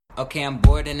Okay, I'm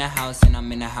bored in the house and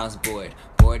I'm in the house bored.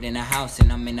 Bored in the house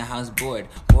and I'm in the house bored.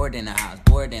 Bored in the house,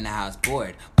 bored in the house,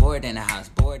 bored. Bored in the house,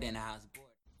 bored in the house, bored.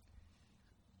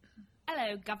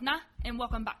 Hello, Governor, and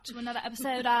welcome back to another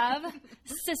episode of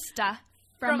Sister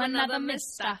from Another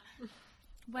Mister.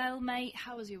 Well, mate,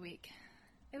 how was your week?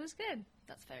 It was good.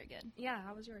 That's very good. Yeah,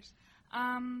 how was yours?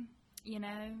 You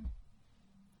know,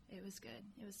 it was good.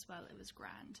 It was swell. It was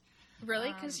grand.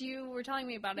 Really? Because you were telling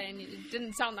me about it and it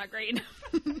didn't sound that great.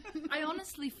 I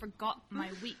honestly forgot my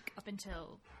week up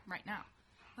until right now.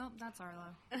 Well, that's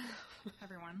Arlo.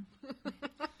 Everyone.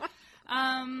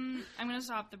 I'm going to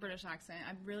stop the British accent.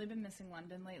 I've really been missing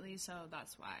London lately, so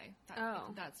that's why.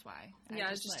 That's why. Yeah,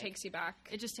 it just takes you back.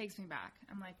 It just takes me back.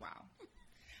 I'm like, wow.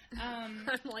 I'm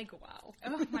like, wow.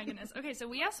 Oh, my goodness. Okay, so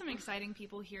we have some exciting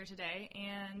people here today,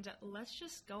 and let's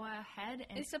just go ahead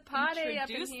and it's a party up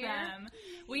in introduce here. them.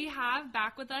 We have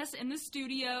back with us in the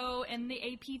studio, in the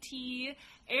APT,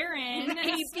 Erin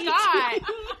and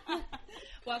Scott.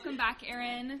 Welcome back,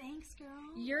 Erin. Thanks, girl.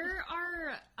 You're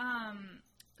our,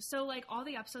 so, like, all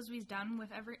the episodes we've done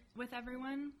with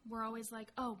everyone, we're always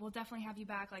like, oh, we'll definitely have you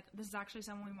back. Like, this is actually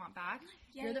someone we want back.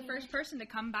 Yay. You're the first person to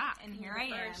come back. And here I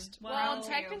am. Well,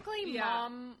 technically,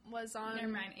 Mom was on. Never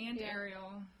mind. And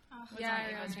Ariel. Yeah, on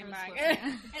Ariel it. came back.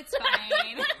 It's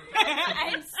fine.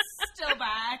 I'm still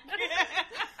back.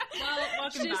 Well,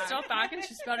 welcome She's back. still back and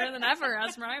she's better than ever,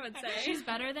 as Mariah would say. She's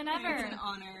better than ever. It's an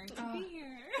honor to be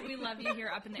here. We love you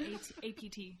here up in the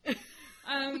APT.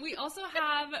 We also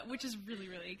have, which is really,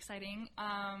 really exciting,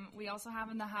 we also have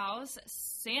in the house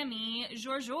Sammy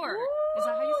Georgior. Is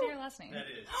that how you say your last name? That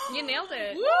is. You nailed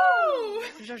it.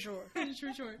 Woo!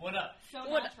 Georgior. What up? So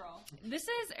natural. This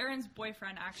is Erin's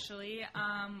boyfriend, actually.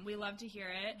 We love to hear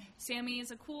it. Sammy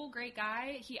is a cool, great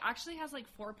guy. He actually has like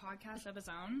 4 podcasts of his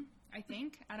own, I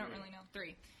think. I don't really know.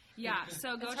 3. Yeah,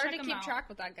 so go It's check hard to him keep out. track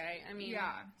with that guy. I mean,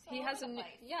 Yeah. he has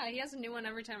a new one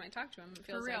every time I talk to him. It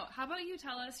feels For real. like. How about you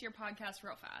tell us your podcast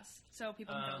real fast so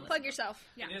people can go listen? Plug yourself.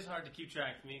 Yeah. It is hard to keep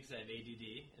track of me because I have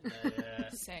ADD and I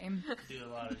Same. do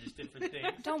a lot of just different things.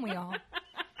 Don't we all?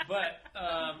 But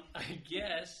I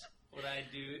guess what I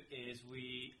do is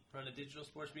we run a digital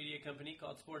sports media company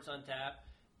called Sports on Tap,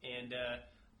 and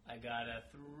I got a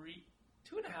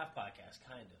 2.5 podcasts,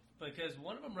 kind of, because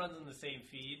one of them runs on the same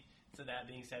feed. So That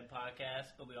Being Said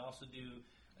podcast, but we also do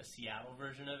a Seattle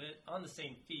version of it on the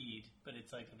same feed, but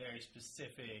it's like a very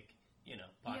specific,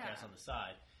 podcast on the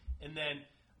side. And then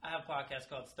I have a podcast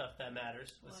called Stuff That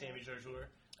Matters with Sammy Georgior.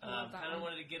 Kind of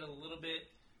wanted to get a little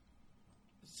bit.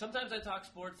 Sometimes I talk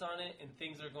sports on it, and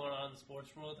things are going on in the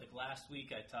sports world. Like last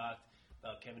week, I talked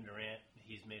about Kevin Durant.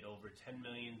 He's made over $10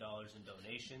 million in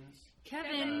donations.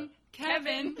 Kevin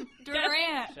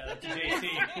Durant. Shout out to JC.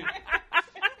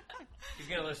 He's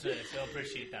going to listen to this. He'll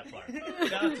appreciate that part.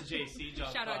 Shout out to JC,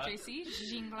 John Shout out Clark. JC.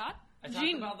 Jingla. I talk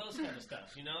about those kind of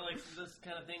stuff, like those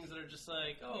kind of things that are just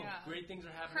like, great things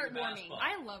are happening in basketball.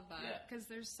 I love that because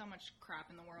there's so much crap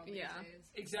in the world these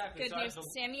days. Exactly. Good news.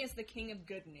 Sammy is the king of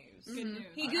good news. Good news.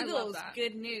 He I love Googles that.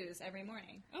 good news every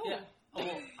morning. Oh. Yeah.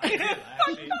 Oh, I do,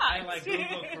 actually. I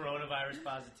Google coronavirus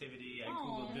positivity. I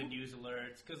Google good news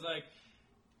alerts. Because,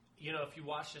 if you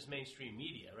watch just mainstream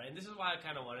media, right? And this is why I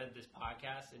kind of wanted this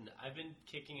podcast. And I've been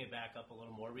kicking it back up a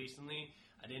little more recently.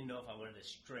 I didn't know if I wanted to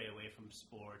stray away from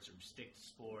sports or stick to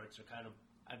sports or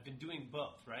I've been doing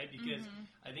both, right? Because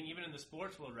I think even in the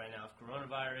sports world right now, with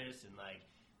coronavirus and,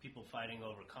 people fighting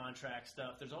over contract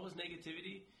stuff, there's always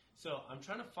negativity. So I'm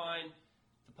trying to find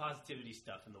the positivity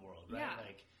stuff in the world, right?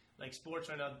 Yeah. Like sports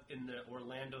right now in the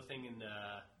Orlando thing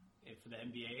for the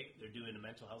NBA, they're doing a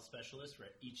mental health specialist for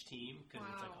each team because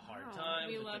it's like a hard time.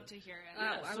 We but love to hear it.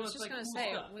 Yeah, I so was it's just going to cool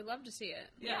say, stuff. we love to see it.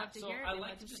 Yeah, love to so hear it. I We like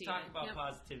love to to just see talk it. about Yep.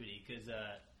 positivity because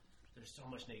there's so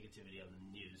much negativity on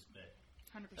the news, but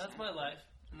 100%. that's my life.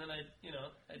 And then I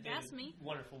That's dated me. a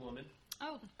wonderful woman,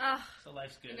 Oh, so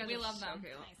life's good. we love them.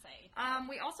 I say.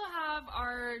 We also have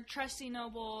our trusty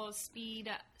noble steed,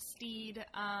 Speed?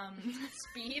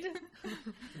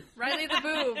 Riley the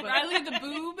Boob. Riley the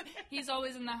Boob. He's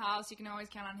always in the house. You can always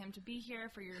count on him to be here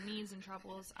for your needs and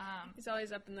troubles. He's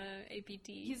always up in the APT.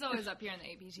 He's always up here in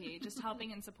the APT, just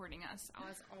helping and supporting us,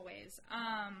 as always.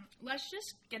 Let's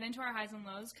just get into our highs and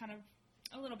lows kind of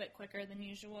a little bit quicker than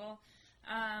usual.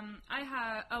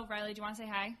 Riley, do you want to say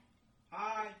hi?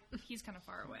 Hi. He's kind of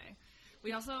far away.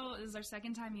 We also, this is our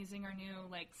second time using our new,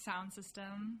 sound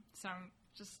system.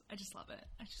 I just love it.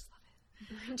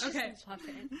 Okay. Love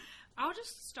it. I'll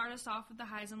just start us off with the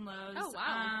highs and lows. Oh,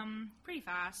 wow. Pretty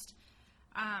fast.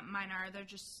 They're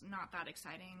just not that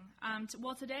exciting.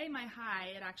 Today, my high,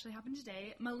 it actually happened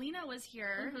today. Melina was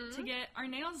here to get our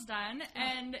nails done.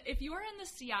 And if you are in the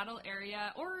Seattle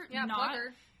area or Yeah, not, plug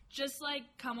her. just, like,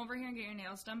 come over here and get your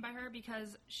nails done by her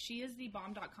because she is the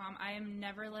bomb.com. I am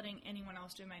never letting anyone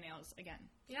else do my nails again.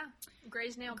 Yeah.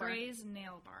 Gray's Nail Bar. Gray's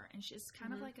Nail Bar. And she's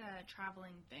kind of like a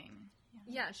traveling thing.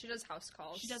 Yeah, she does house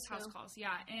calls. She does house calls,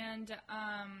 yeah. And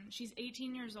she's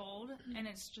 18 years old, and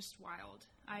it's just wild.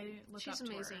 I look She's up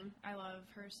to amazing. her. I love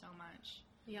her so much.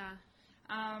 Yeah.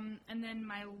 And then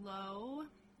my low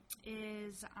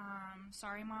is,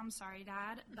 sorry mom, sorry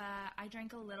dad, but I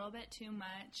drank a little bit too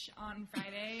much on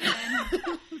Friday,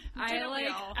 and I like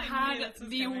had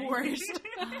the worst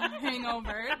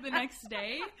hangover the next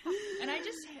day, and I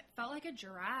just felt like a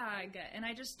drag, and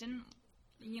I just didn't,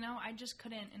 I just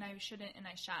couldn't, and I shouldn't, and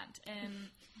I shan't, and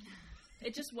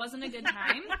it just wasn't a good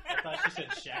time. I thought she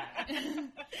said shat.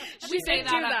 We say did that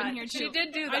do up that. in here too. She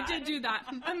did do I that. did do that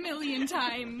a million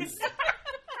times.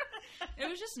 It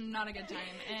was just not a good time.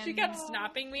 And She kept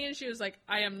snapping me, and she was like,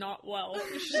 I am not well.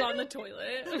 She's on the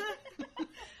toilet.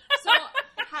 So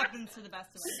It happens to the best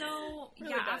of us. So,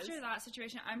 Really yeah, does. after that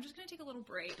situation, I'm just going to take a little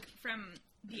break from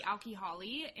the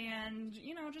alcohol-y and,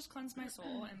 just cleanse my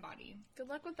soul and body. Good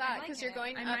luck with that, because you're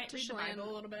going I up might to read the Chelan.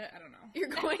 Bible a little bit. I don't know. You're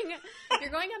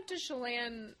going up to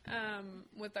Chelan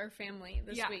with our family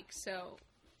this week, so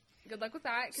good luck with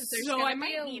that, because there's So I gonna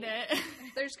might be need it.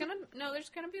 there's gonna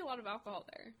be a lot of alcohol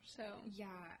there, so Yeah,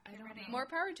 I don't know. more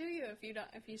power to you if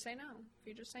you say no. If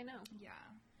you just say no. Yeah,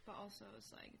 but also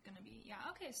it's like going to be,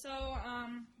 okay, so,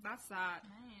 that's that.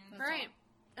 That's All right.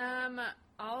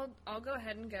 I'll go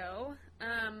ahead and go.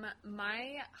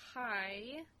 My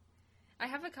high, I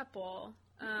have a couple.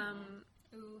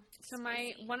 So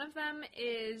one of them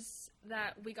is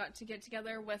that we got to get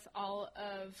together with all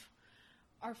of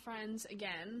our friends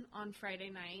again on Friday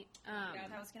night. Yeah,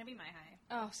 that was going to be my high.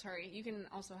 Oh, sorry. You can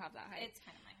also have that high. It's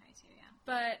kind of my high, too, yeah.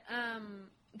 But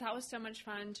that was so much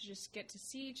fun to just get to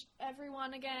see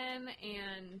everyone again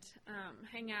and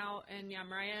hang out. And yeah,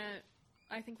 Mariah,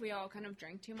 I think we all kind of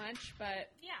drank too much, but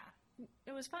Yeah.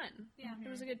 it was fun. Yeah. It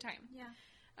was a good time. Yeah.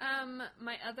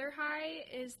 My other high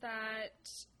is that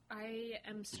I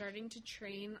am starting to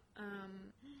train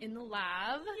in the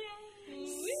lab.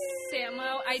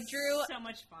 Samo, I drew So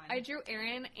much fun. I drew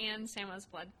Erin and Samo's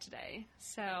blood today,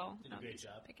 so Did a great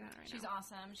job. picking it right She's now.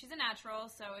 awesome. She's a natural,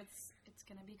 so it's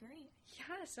going to be great.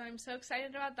 Yeah, so I'm so excited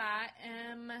about that.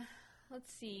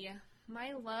 Let's see.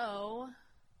 My low,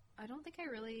 I don't think I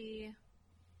really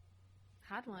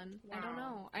had one. I don't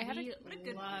know. I had What a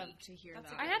good love week. to hear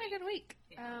That's that. I had a good week.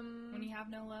 When you have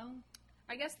no low?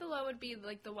 I guess the low would be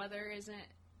like the weather isn't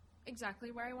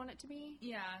exactly where I want it to be,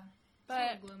 Yeah. but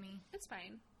It's a little gloomy. it's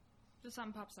fine. The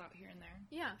sun pops out here and there.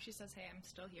 Yeah. She says, hey, I'm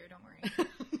still here, don't worry.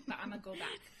 But I'm going to go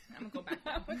back. I'm going to go back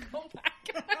now. Go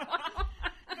back.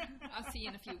 I'll see you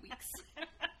in a few weeks.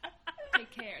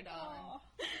 Take care, darling.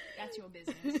 That's your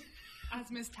business. As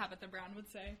Miss Tabitha Brown would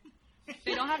say.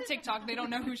 They don't have TikTok. They don't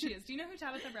know who she is. Do you know who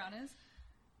Tabitha Brown is?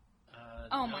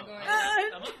 Oh, my God.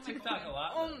 I'm on TikTok a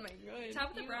lot. Oh though. my god.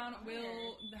 Tabitha Brown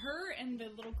her and the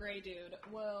little gray dude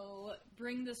will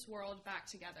bring this world back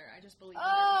together. I just believe in their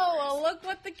Oh, powers. well, look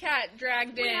what the cat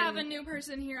dragged in. We have a new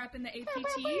person here up in the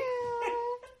APT.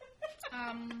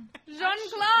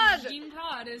 Jean-Claude.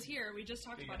 Jean-Claude is here. We just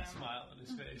talked Big about him. smile on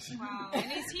his face. Wow.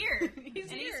 And he's here. He's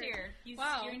and here. he's here. He's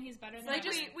Wow. here and he's better than Like,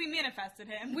 ever. we manifested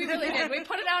him. We really did. We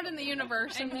put it out in the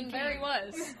universe, and then there he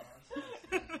was.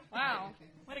 Wow.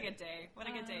 What a good day. What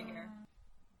a good day here.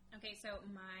 Okay, so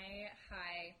my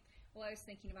high, well, I was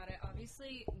thinking about it.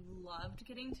 Obviously, loved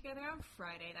getting together on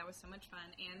Friday. That was so much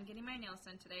fun. And getting my nails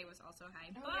done today was also high.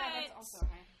 But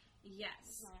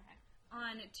yes.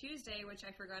 On Tuesday, which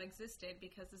I forgot existed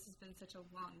because this has been such a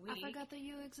long week. I forgot that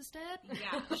you existed.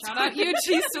 Yeah. Shout out you,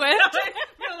 G-Swift.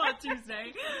 on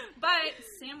Tuesday. But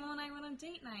Samuel and I went on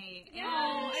date night.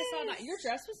 Oh, I saw that. Your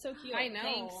dress was so cute. I know.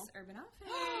 Thanks, Urban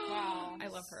Outfitters. Wow. I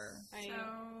love her.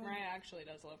 Mariah actually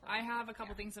does love her. I have a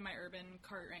couple things in my urban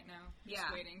cart right now. Just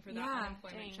Yeah. waiting for that Yeah.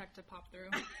 unemployment Dang. check to pop through.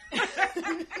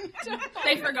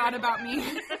 They forgot about me.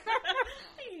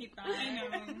 I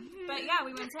know. But yeah,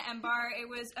 we went to M Bar. It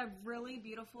was a really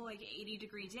beautiful,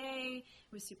 80-degree day.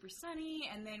 It was super sunny.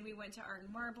 And then we went to Art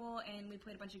and Marble, and we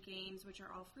played a bunch of games, which are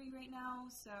all free right now.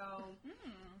 So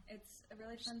it's a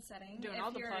really fun setting. Doing If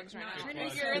all the you're plugs right not now. trying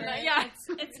Big to plugs. figure it Yeah.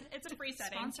 It's a free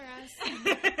setting. Sponsor us.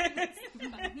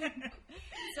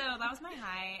 So that was my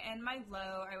high, and my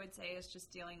low, I would say, is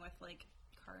just dealing with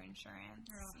car insurance.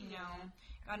 You know,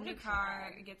 got a new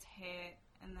car, it gets hit,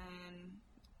 and then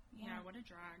Yeah, what a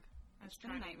drag. It's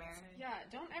been a nightmare. Yeah,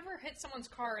 don't ever hit someone's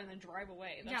car and then drive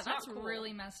away. That's that's not cool.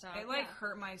 really messed up. It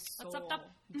hurt my soul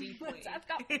deeply.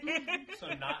 So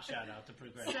not shout out to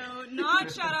Progressive. So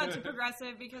not shout out to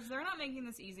Progressive because they're not making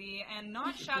this easy, and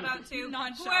not shout out to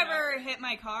whoever hit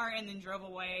my car and then drove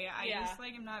away. I just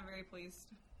am not very pleased.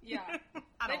 Yeah,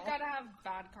 they've got to have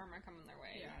bad karma coming their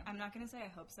way. Yeah. I'm not gonna say I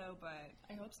hope so, but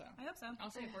I hope so. I'll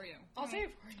say it for you. I'll say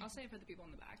it for you. I'll say it for the people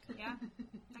in the back. Yeah,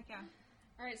 heck yeah.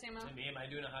 All right, Sam. To me, am I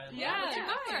doing a high and low? Yeah,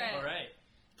 go for it. All right.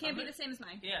 Can't be the same as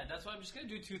mine. Yeah, that's why I'm just gonna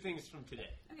do 2 things from today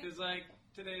because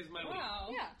today is my week. Wow.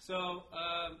 Yeah. So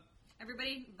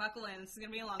Everybody, buckle in. This is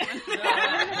gonna be a long one. no,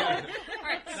 I'm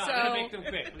gonna make them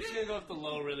quick. I'm just gonna go with the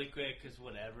low really quick because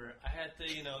whatever. I had to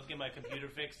get my computer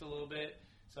fixed a little bit.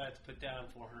 So I had to put down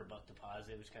 $400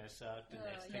 deposit, which kind of sucked. And I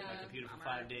had to take my computer for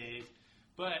 5 days.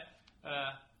 But,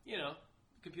 the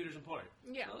computer's important.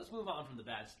 Yeah. So let's move on from the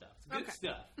bad stuff. The good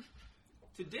stuff.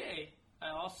 Today,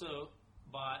 I also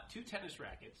bought 2 tennis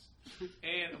rackets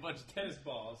and a bunch of tennis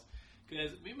balls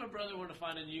because me and my brother want to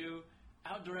find a new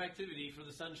outdoor activity for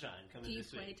the sunshine coming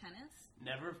this week. Do you play tennis?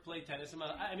 Never played tennis in my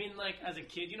life. I mean, as a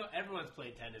kid, everyone's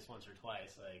played tennis once or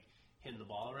twice, hitting the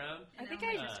ball around. I think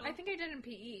I did in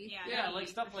PE. Yeah,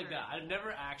 stuff like that. I've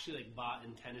never actually bought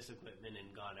in tennis equipment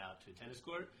and gone out to a tennis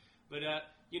court. But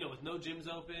with no gyms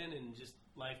open and just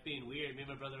life being weird, me and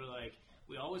my brother were like,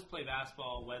 we always play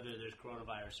basketball whether there's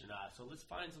coronavirus or not. So let's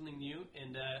find something new.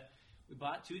 And we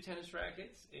bought 2 tennis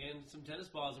rackets and some tennis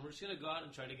balls, and we're just gonna go out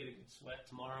and try to get a good sweat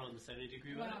tomorrow in the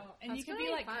 70-degree weather. Wow, and you could be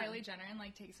like Kylie Jenner and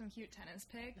take some cute tennis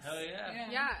pics. Hell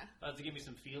yeah! Yeah. About to give me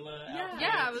some Fila.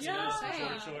 Yeah, I was gonna say.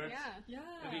 Shorts. Yeah.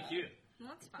 It'd be cute.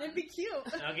 That's fun. It'd be cute.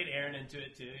 And I'll get Aaron into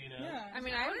it too. Yeah. I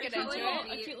mean, I would get into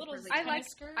A it. cute little I tennis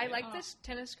skirt. like this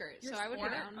tennis skirt, so I would go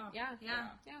down. Oh. Yeah.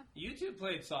 You 2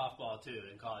 played softball too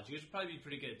in college. You guys would probably be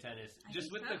pretty good at tennis.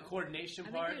 Just with the coordination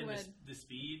part and the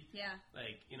speed. Yeah.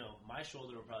 My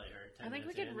shoulder will probably hurt. I think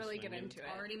we could really get into it.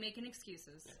 Already making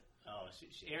excuses. Yeah. Oh,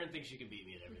 Aaron thinks she can beat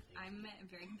me at everything. I'm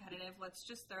very competitive. Let's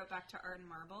just throw it back to Art and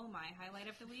Marble, my highlight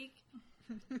of the week.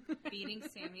 Beating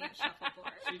Sammy at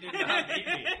shuffleboard. She did not beat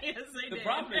me. Yes, I did. The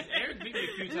problem is, Aaron beat me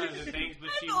a few times in things, but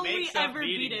she only makes up ever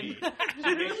beating beat me. him.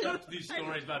 She makes up these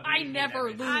stories about beating me.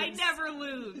 I never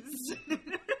lose.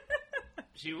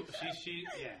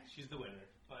 She's the winner.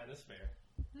 Fine, that's fair.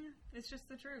 Yeah, it's just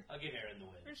the truth. I'll give Aaron the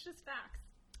win. It's just facts.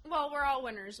 Well, we're all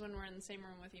winners when we're in the same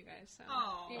room with you guys. So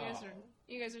Aww.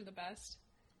 you guys are the best.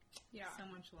 Yeah, so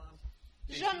much love.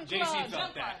 JC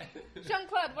felt that.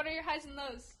 Jean-Claude, what are your highs and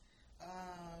lows?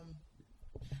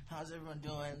 How's everyone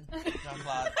doing?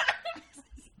 Jean-Claude.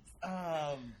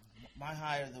 My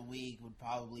high of the week would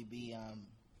probably be,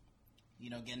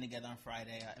 getting together on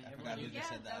Friday. I forgot who just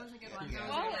said that. That was a good one. Yeah.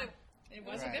 Well, it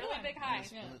was a good one. Big high.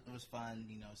 It was fun,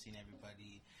 seeing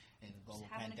everybody in the global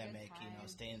pandemic,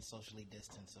 staying socially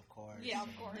distanced, of course. Yeah,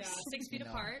 of course. Yeah, 6 feet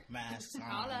apart. Masks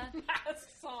on.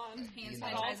 Masks on. Hand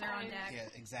sanitizer on deck. Yeah,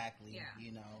 exactly.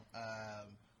 Yeah.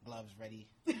 Gloves ready.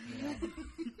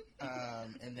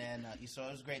 And then, so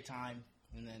it was a great time.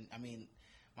 And then,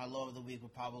 my low of the week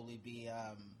would probably be,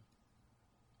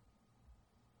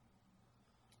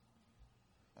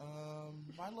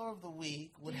 my low of the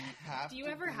week would have Do you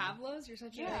ever have lows? You're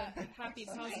such a happy,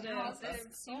 positive.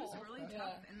 It seems really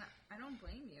tough, and I don't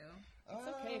blame you. It's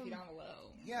okay if you don't have a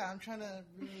low. Yeah, I'm trying to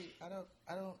really,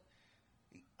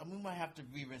 we might have to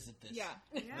revisit this. Yeah.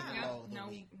 With the low of the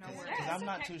week. No Because worries. I'm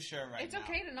not too sure right now. It's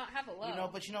okay to not have a low.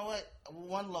 But you know what?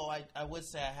 One low I would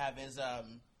say I have is, I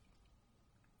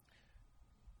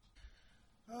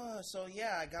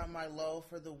got my low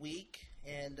for the week,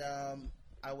 and,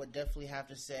 I would definitely have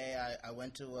to say I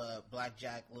went to a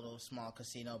blackjack little small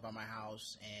casino by my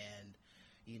house, and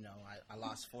I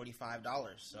lost $45.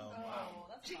 So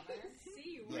that's not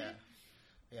See you.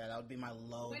 yeah, that would be my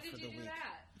low When for did the you do week.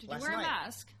 that? Did Last you wear night. a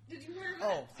mask? Did you wear a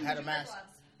mask? I had a mask.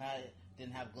 I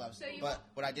didn't have gloves, So you- but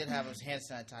what I did have was hand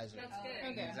sanitizer. That's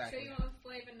good. Okay. Exactly. So you went with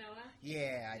Flav and Noah?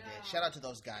 Yeah, I did. No. Shout out to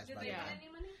those guys, Did by they the win way.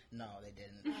 any money? No, they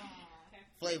didn't. Okay.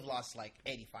 Flav lost like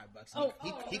 $85.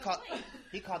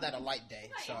 He called that a light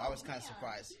day, so I was kind of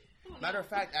surprised. Matter of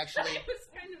fact, actually, I was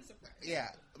kind of surprised.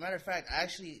 yeah. Matter of fact, I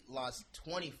actually lost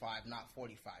 25, not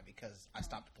 45, because I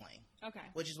stopped playing. Okay.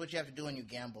 Which is what you have to do when you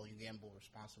gamble. You gamble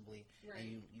responsibly, Right. and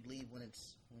you leave when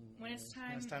it's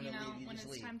Time, to leave. You when just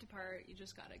it's leave. time to part, you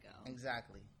just gotta go.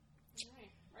 Exactly. All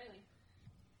right, Riley.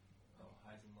 Oh,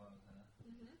 highs and lows,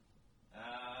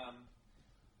 huh?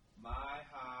 My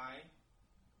high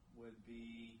would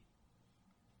be,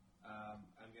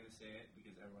 I'm going to say it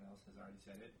because everyone else has already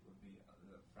said it, would be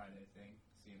the Friday thing.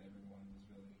 Seeing everyone was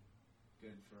really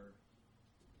good for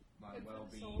my Good for the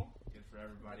well-being, soul. good for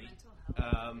everybody. Mental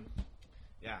health.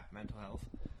 Mental health.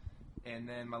 And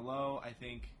then my low, I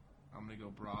think I'm going to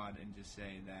go broad and just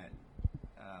say that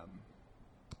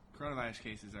coronavirus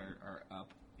cases are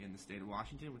up in the state of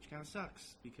Washington, which kind of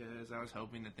sucks because I was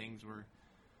hoping that things were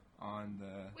on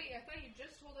the... Wait, I thought you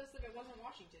just told us that it wasn't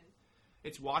Washington.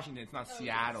 It's Washington. It's not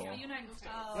Seattle. Yeah, United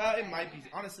States. Well, it might be.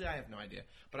 Honestly, I have no idea.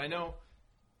 But I know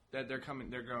that they're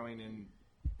growing in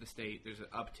the state. There's an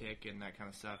uptick, and that kind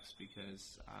of sucks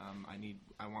because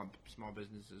I want small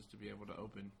businesses to be able to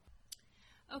open.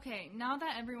 Okay, now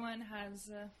that everyone has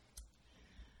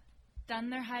done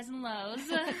their highs and lows,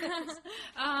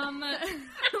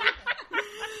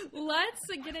 let's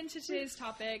get into today's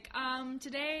topic.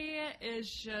 Today is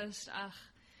just...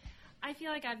 I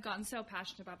feel like I've gotten so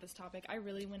passionate about this topic. I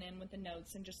really went in with the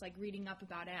notes and just, like, reading up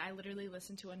about it. I literally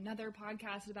listened to another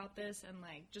podcast about this and,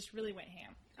 like, just really went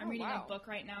ham. I'm reading a book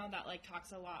right now that, like,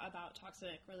 talks a lot about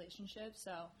toxic relationships.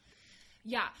 So,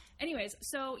 yeah. Anyways,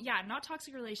 so, yeah, not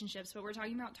toxic relationships, but we're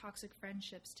talking about toxic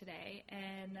friendships today.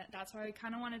 And that's why we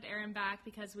kind of wanted Erin back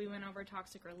because we went over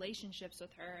toxic relationships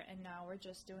with her. And now we're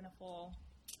just doing a full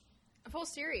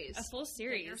series. A full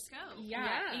series.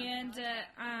 Yeah. And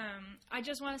I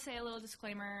just want to say a little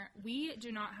disclaimer. We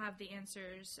do not have the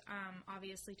answers,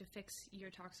 obviously, to fix your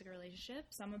toxic relationship.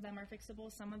 Some of them are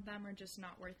fixable. Some of them are just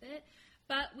not worth it.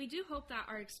 But we do hope that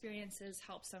our experiences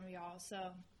help some of y'all.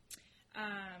 So,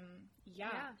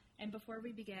 yeah. And before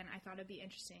we begin, I thought it'd be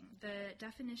interesting. The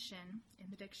definition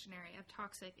in the dictionary of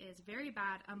toxic is very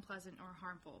bad, unpleasant, or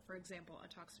harmful. For example, a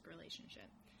toxic relationship.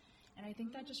 And I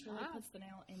think that just really puts the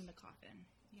nail in the coffin.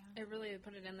 Yeah. It really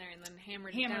put it in there and then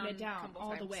hammered it down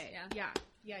all the way. Yeah.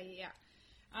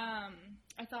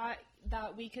 I thought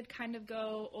that we could kind of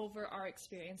go over our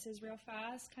experiences real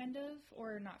fast, kind of,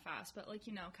 or not fast, but like,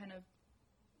 kind of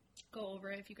go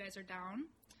over it if you guys are down.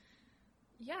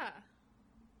 Yeah.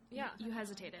 You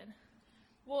hesitated.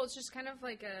 Well, it's just kind of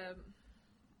like a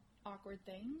awkward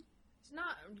thing. It's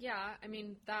not. Yeah. I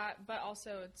mean that, but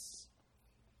also it's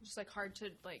just like hard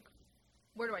to like.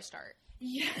 Where do I start?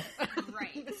 Yeah.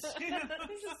 Right. It's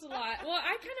just a lot. Well,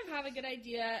 I kind of have a good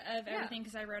idea of everything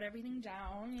because I wrote everything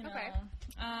down, Okay.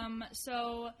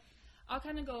 So I'll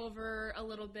kind of go over a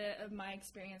little bit of my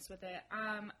experience with it.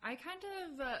 I kind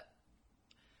of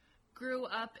grew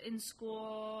up in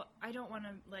school. I don't want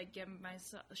to, like,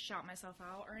 shout myself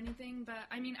out or anything, but,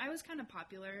 I mean, I was kind of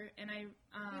popular, and I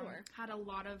had a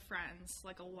lot of friends.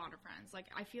 Like,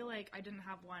 I feel like I didn't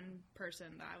have one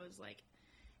person that I was, like,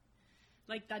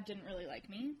 that didn't really like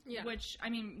me, which, I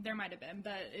mean, there might have been,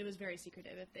 but it was very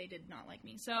secretive if they did not like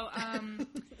me. So,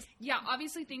 yeah,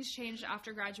 obviously things changed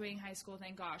after graduating high school,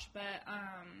 thank gosh, but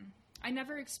I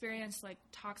never experienced, like,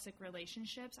 toxic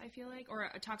relationships, I feel like, or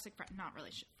a toxic,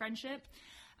 friendship.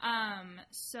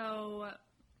 So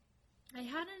I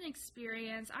had an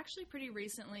experience, actually pretty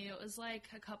recently, it was, like,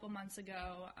 a couple months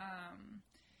ago,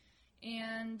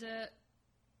 and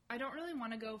I don't really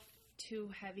want to go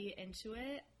too heavy into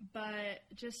it, but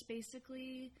just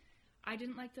basically I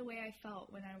didn't like the way I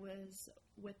felt when I was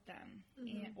with them,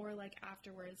 or like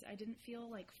afterwards. I didn't feel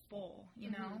like full,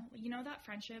 you know that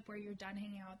friendship where you're done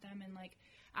hanging out with them and like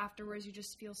afterwards you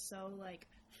just feel so like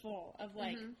full of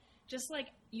like just like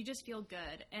you just feel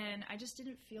good, and I just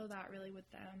didn't feel that really with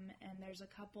them. And there's a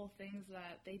couple things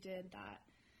that they did that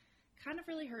kind of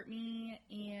really hurt me,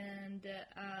 and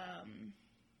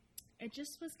it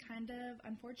just was kind of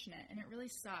unfortunate, and it really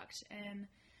sucked. And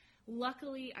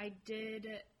luckily, I did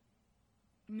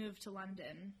move to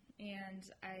London, and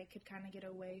I could kind of get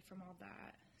away from all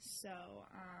that. So,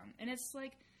 and it's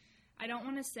like, I don't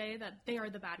want to say that they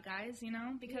are the bad guys,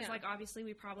 because like obviously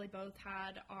we probably both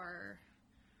had our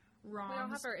wrongs. We all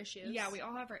have our issues. Yeah, we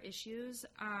all have our issues.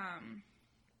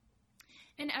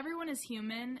 And everyone is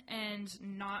human and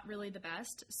not really the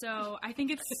best. So I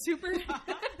think it's super,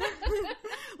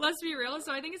 let's be real.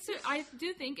 So I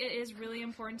do think it is really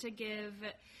important to give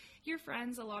your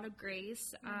friends a lot of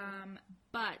grace.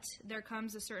 But there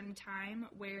comes a certain time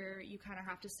where you kind of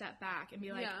have to step back and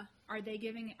be like, are they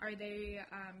giving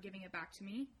it back to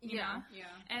me? You know? Yeah.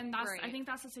 And I think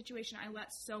that's the situation. I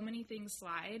let so many things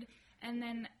slide. And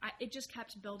then it just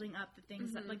kept building up, the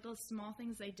things that, like, those small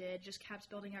things they did just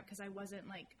kept building up because I wasn't,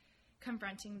 like,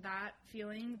 confronting that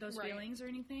feeling, those feelings or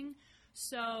anything.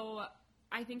 So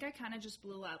I think I kind of just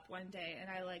blew up one day,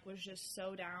 and I, like, was just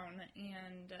so down,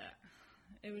 and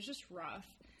it was just rough.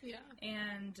 Yeah.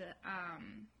 And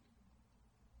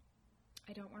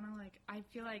I don't want to, like, I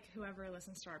feel like whoever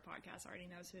listens to our podcast already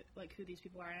knows who these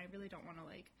people are, and I really don't want to,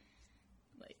 like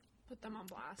put them on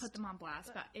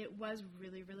blast. But it was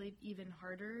really, really even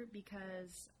harder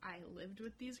because I lived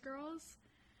with these girls.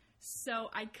 So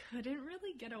I couldn't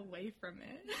really get away from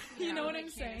it. You know what I'm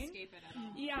saying? Can't escape it at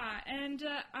all. Yeah, and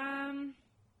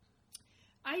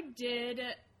I did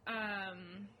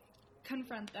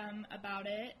confront them about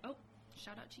it. Oh,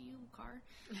 shout out to you, Car.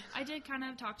 I did kind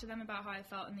of talk to them about how I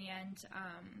felt in the end,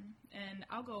 and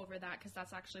I'll go over that because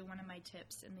that's actually one of my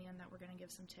tips in the end, that we're going to give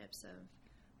some tips of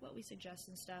what we suggest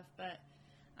and stuff, but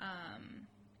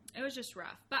it was just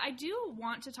rough. But I do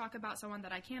want to talk about someone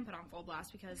that I can put on full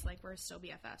blast because, like, we're still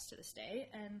BFFs to this day,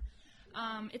 and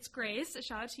it's Grace. A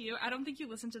shout out to you. I don't think you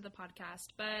listened to the podcast,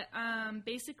 but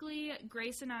basically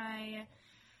Grace and I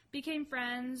became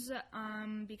friends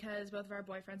because both of our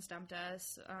boyfriends dumped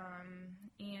us,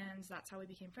 and that's how we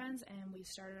became friends, and we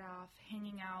started off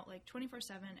hanging out like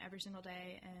 24/7 every single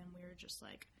day, and we were just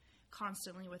like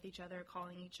constantly with each other,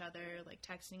 calling each other, like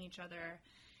texting each other,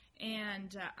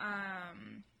 and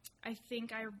I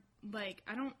think I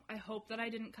hope that I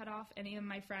didn't cut off any of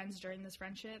my friends during this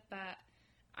friendship, but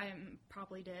I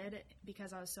probably did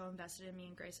because I was so invested in me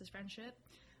and Grace's friendship.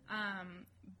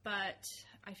 But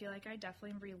I feel like I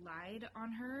definitely relied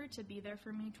on her to be there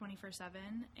for me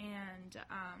 24/7, and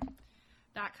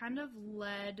that kind of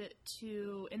led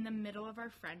to, in the middle of our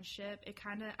friendship,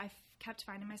 I kept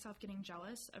finding myself getting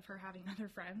jealous of her having other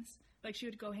friends. Like, she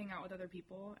would go hang out with other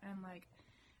people, and, like,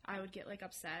 I would get, like,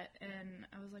 upset, and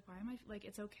I was like, why am I, like,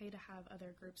 it's okay to have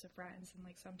other groups of friends, and,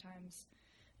 like, sometimes,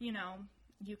 you know,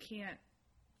 you can't,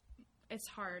 it's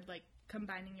hard, like,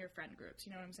 combining your friend groups,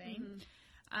 you know what I'm saying?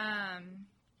 Mm-hmm.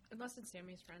 Unless it's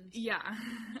Sammy's friends. Yeah.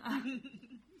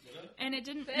 And it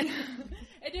didn't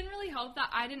really help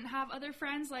that I didn't have other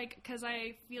friends, like, because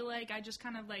I feel like I just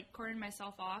kind of, like, cornered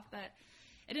myself off, but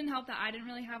it didn't help that I didn't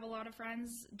really have a lot of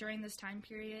friends during this time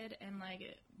period, and,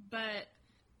 like, but,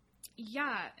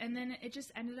 yeah, and then it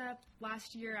just ended up,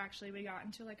 last year, actually, we got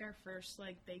into, like, our first,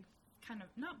 like, big, kind of,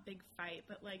 not big fight,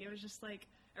 but, like, it was just, like,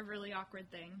 a really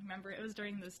awkward thing. Remember, it was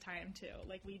during this time, too.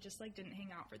 Like, we just, like, didn't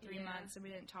hang out for 3 months, and we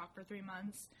didn't talk for 3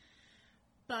 months.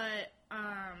 But,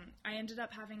 I ended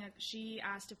up she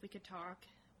asked if we could talk,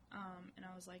 and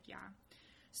I was like, yeah.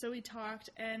 So we talked,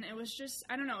 and it was just,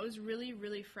 I don't know, it was really,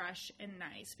 really fresh and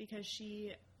nice, because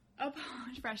she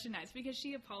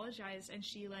apologized, and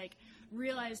she, like,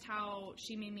 realized how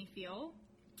she made me feel,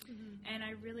 and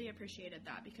I really appreciated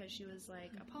that, because she was,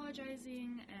 like,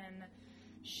 apologizing, and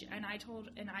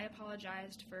I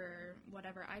apologized for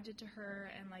whatever I did to her,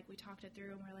 and, like, we talked it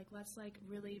through, and we're like, let's, like,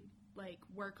 really, like,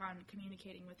 work on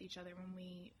communicating with each other when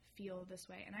we feel this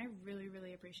way, and I really,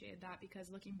 really appreciated that, because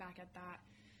looking back at that,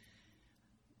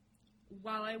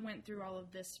 while I went through all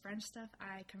of this French stuff,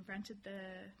 I confronted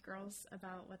the girls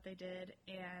about what they did,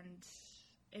 and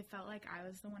it felt like I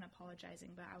was the one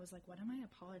apologizing, but I was like, what am I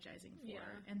apologizing for? Yeah.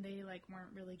 And they, like,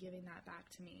 weren't really giving that back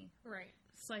to me. Right.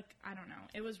 It's like, I don't know.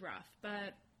 It was rough,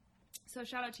 but so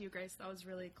shout out to you, Grace. That was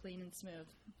really clean and smooth.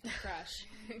 Fresh.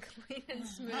 Clean and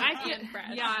smooth. And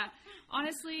fresh. Yeah.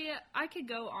 Honestly, I could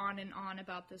go on and on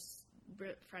about this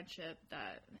friendship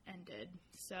that ended.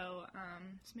 So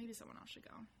maybe someone else should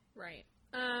go. Right.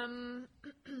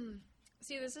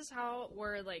 See, this is how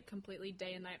we're, like, completely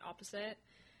day and night opposite.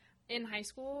 In high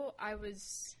school, I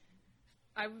was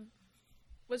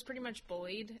pretty much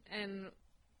bullied, and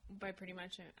by pretty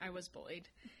much, I was bullied.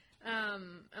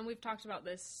 And we've talked about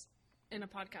this in a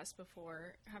podcast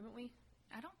before, haven't we?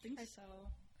 I don't think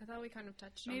so. I thought we kind of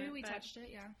touched on it. Maybe we touched it,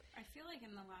 yeah. I feel like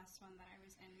in the last one that I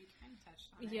was in, we kind of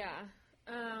touched on it. Yeah.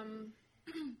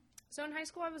 So in high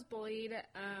school, I was bullied.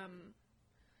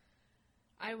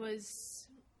 I was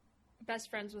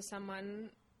best friends with someone.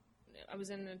 I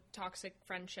was in a toxic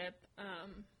friendship.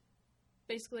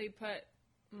 Basically put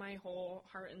my whole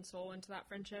heart and soul into that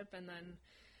friendship, and then,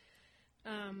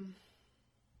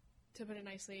 to put it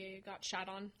nicely, got shat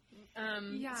on.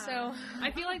 Yeah. So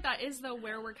I feel like that is, though,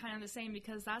 where we're kind of the same,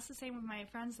 because that's the same with my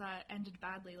friends that ended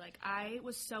badly. Like, I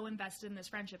was so invested in this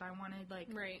friendship. I wanted, like,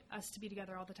 us to be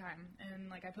together all the time, and,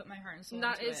 like, I put my heart and soul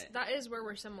into it. That is where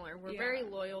we're similar. We're very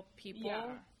loyal people.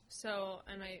 Yeah. So,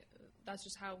 and that's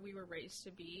just how we were raised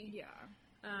to be. Yeah.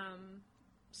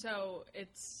 So it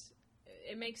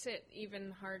makes it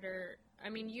even harder. I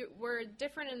mean, we're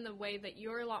different in the way that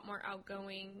you're a lot more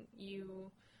outgoing.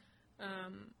 You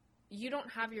don't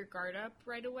have your guard up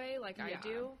right away like I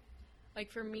do.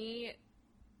 Like, for me,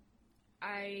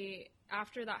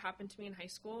 after that happened to me in high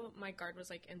school, my guard was,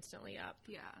 like, instantly up.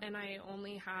 Yeah. And I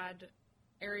only had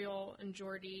Ariel and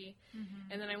Jordy,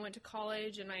 and then I went to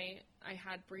college, and I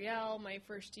had Brielle my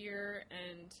first year,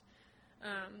 and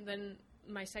then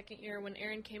my second year when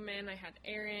Aaron came in, I had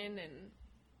Aaron, and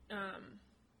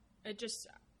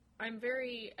I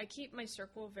keep my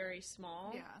circle very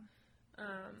small. Yeah.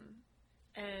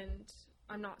 And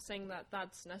I'm not saying that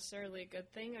that's necessarily a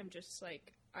good thing. I'm just,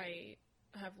 like, I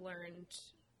have learned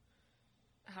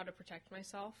how to protect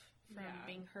myself from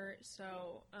being hurt.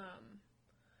 So,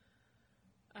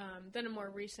 then a more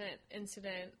recent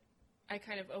incident, I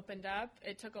kind of opened up.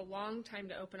 It took a long time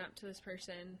to open up to this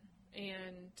person,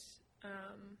 and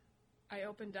I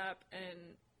opened up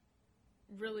and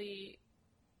really,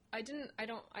 I didn't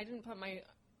put my,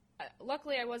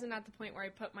 luckily I wasn't at the point where I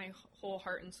put my whole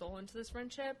heart and soul into this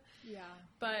friendship. Yeah.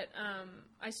 But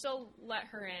I still let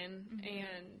her in,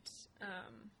 and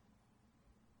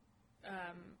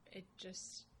it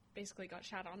just basically got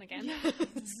shat on again.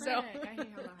 So I hate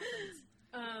how that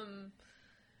happens.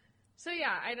 So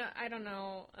yeah, I don't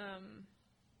know.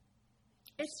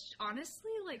 It's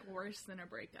honestly, like, worse than a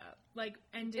breakup. Like,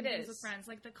 ending things with friends.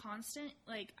 Like, the constant,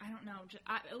 like, I don't know.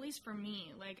 At least for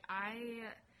me, like, I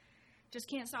just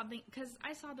can't stop thinking. Because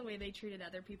I saw the way they treated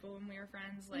other people when we were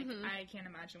friends. Like, I can't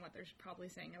imagine what they're probably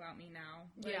saying about me now.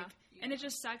 Like, and it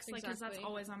just sucks, like, because that's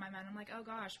always on my mind. I'm like, oh,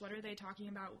 gosh, what are they talking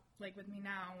about, like, with me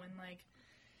now? And,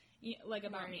 like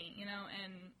about me, you know?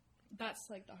 And that's,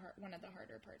 like, one of the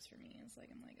harder parts for me. It's like,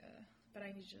 I'm like, but I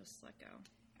need to just let go.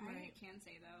 I can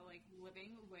say, though, like,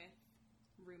 living with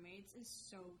roommates is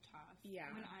so tough. Yeah.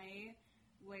 When I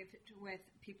lived with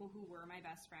people who were my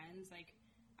best friends, like,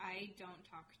 I don't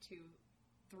talk to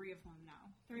 3 of them now.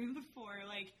 3 of the 4.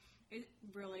 Like, it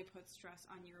really puts stress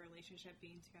on your relationship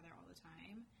being together all the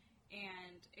time.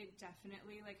 And it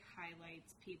definitely, like,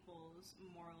 highlights people's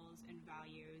morals and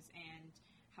values and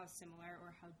how similar or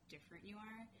how different you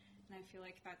are. And I feel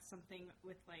like that's something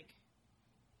with, like,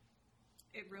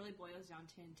 it really boils down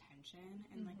to intention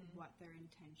and, like, what their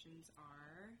intentions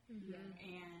are.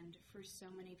 And for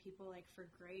so many people, like, for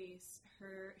Grace,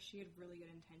 she had really good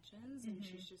intentions, and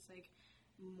she's just, like,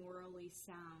 morally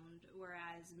sound,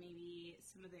 whereas maybe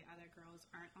some of the other girls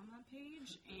aren't on that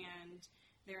page, and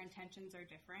their intentions are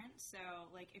different. So,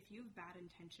 like, if you have bad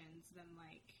intentions, then,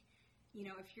 like, you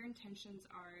know, if your intentions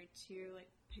are to,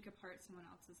 like, pick apart someone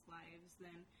else's lives,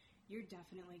 then you're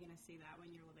definitely going to see that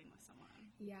when you're living with someone.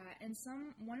 Yeah, and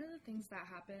one of the things that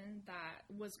happened that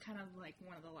was kind of like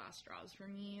one of the last straws for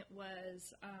me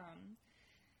was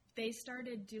they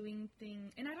started doing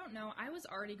things, and I don't know, I was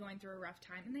already going through a rough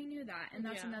time, and they knew that, and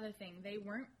that's another thing. They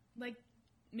weren't, like,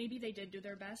 maybe they did do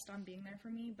their best on being there for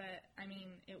me, but, I mean,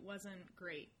 it wasn't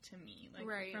great to me.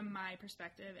 Like, from my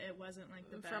perspective, it wasn't, like,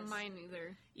 the best. From mine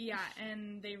either. Yeah,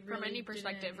 and they really from any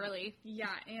perspective, really.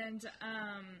 Yeah, and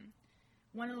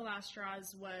one of the last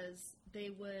straws was they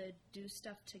would do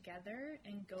stuff together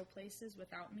and go places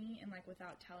without me and, like,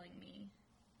 without telling me.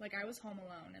 Like, I was home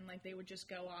alone, and, like, they would just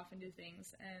go off and do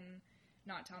things and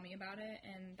not tell me about it,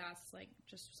 and that's, like,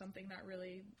 just something that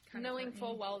really kind of knowing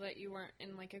full well that you weren't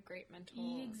in, like, a great mental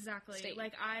state.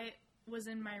 Like, I was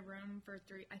in my room for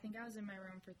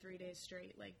 3 days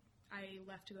straight. Like, I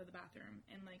left to go to the bathroom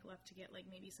and, like, left to get, like,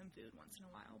 maybe some food once in a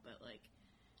while, but, like,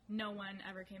 no one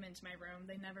ever came into my room.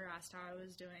 They never asked how I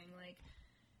was doing, like,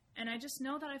 and I just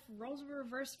know that if roles were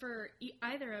reversed for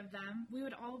either of them, we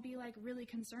would all be, like, really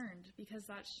concerned, because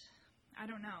that's, I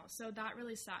don't know. So that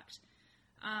really sucked.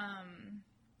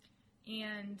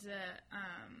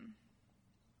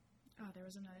 There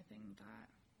was another thing that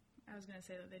I was going to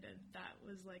say that they did that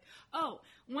was, like,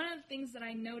 one of the things that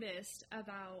I noticed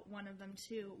about one of them,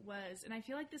 too, was, and I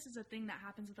feel like this is a thing that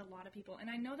happens with a lot of people, and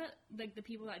I know that, like, the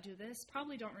people that do this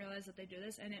probably don't realize that they do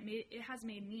this, and it has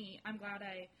made me, I'm glad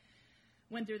I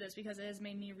went through this, because it has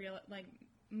made me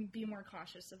be more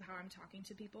cautious of how I'm talking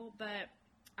to people. But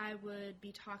I would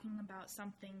be talking about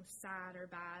something sad or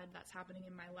bad that's happening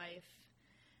in my life,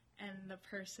 and the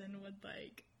person would,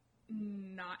 like,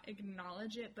 not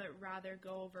acknowledge it, but rather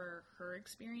go over her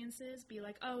experiences, be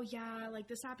like, oh yeah, like,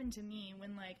 this happened to me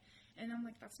when, like, and I'm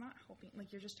like, that's not helping,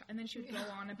 like, you're just and then she would go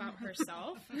on about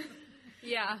herself.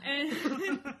 Yeah. And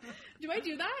do I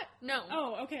do that? No.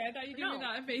 Oh, okay, I thought you gave me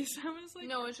that face. I was like,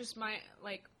 no, it's just my,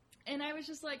 like, and I was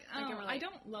just like, I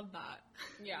don't love that.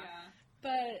 Yeah.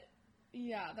 But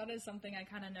yeah, that is something I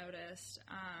kind of noticed.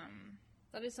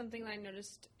 That is something that I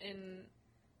noticed in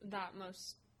that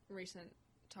most recent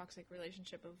toxic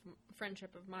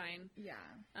friendship of mine. Yeah.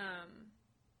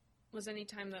 Was any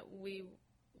time that we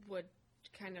would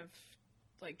kind of,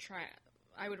 like,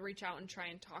 I would reach out and try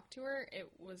and talk to her,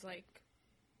 it was, like,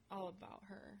 all about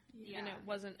her. Yeah. And it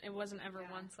wasn't ever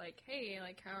once, like, hey,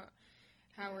 like,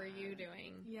 how are you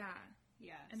doing? Yeah.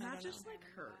 Yeah. And that just, like,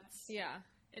 hurts. Yeah.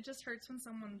 It just hurts when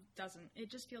someone doesn't. It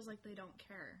just feels like they don't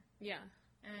care. Yeah.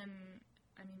 And,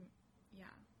 I mean,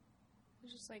 yeah. It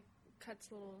just, like, cuts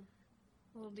a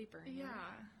little deeper. Yeah.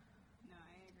 No,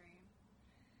 I agree.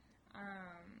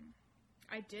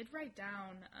 I did write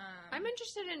down. I'm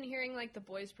interested in hearing, like, the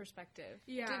boys' perspective.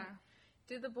 Yeah.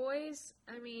 Do the boys,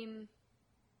 I mean...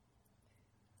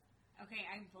 Okay,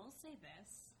 I will say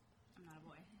this. I'm not a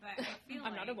boy, but I feel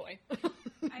I'm not a boy.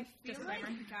 I feel like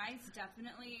guys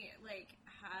definitely, like,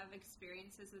 have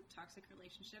experiences with toxic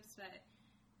relationships, but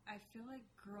I feel like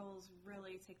girls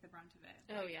really take the brunt of it.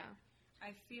 Oh, Like, yeah.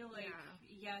 I feel like,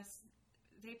 yes,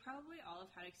 they probably all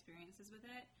have had experiences with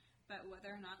it, but whether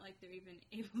or not, like, they're even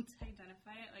able to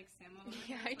identify it, like, Samuel...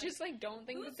 Yeah, I just, like, don't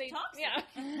think who's that they... toxic? Yeah.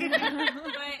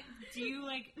 But do you,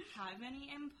 like, have any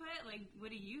input? Like,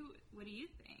 what do you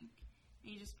think? Are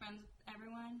you just friends with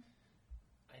everyone?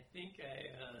 I think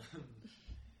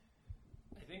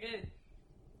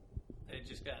I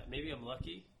just got, maybe I'm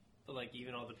lucky, but like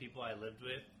even all the people I lived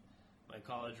with, my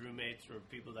college roommates were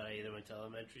people that I either went to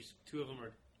elementary, two of them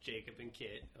are Jacob and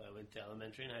Kit, who I went to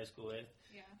elementary and high school with,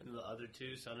 and the other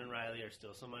two, Son and Riley, are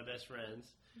still some of my best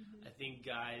friends. I think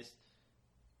guys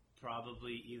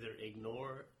probably either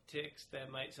ignore ticks that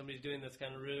somebody's doing that's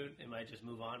kind of rude and might just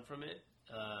move on from it,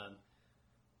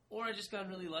 or I just got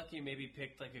really lucky and maybe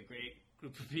picked like a great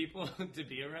group of people to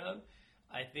be around.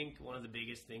 I think one of the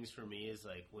biggest things for me is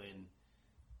like when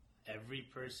every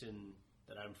person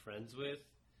that I'm friends with,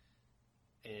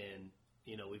 and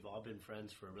you know, we've all been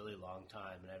friends for a really long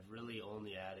time, and I've really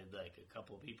only added like a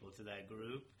couple people to that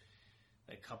group,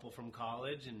 a couple from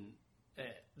college, and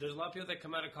there's a lot of people that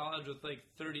come out of college with like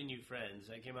 30 new friends.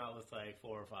 I came out with like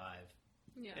 4 or 5.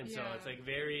 Yeah. And so it's like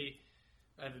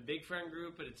I have a big friend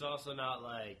group, but it's also not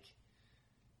like,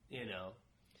 you know,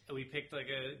 we picked like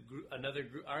another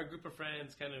group, our group of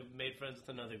friends kind of made friends with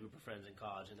another group of friends in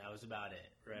college, and that was about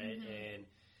it, right? And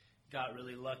got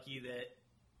really lucky that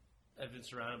I've been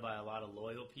surrounded by a lot of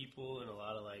loyal people and a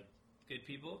lot of like good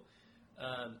people.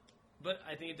 But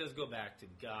I think it does go back to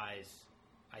guys,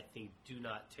 I think, do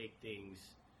not take things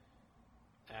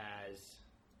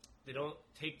they don't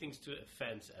take things to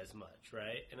offense as much,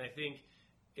 right? And I think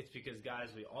it's because guys,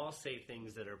 we all say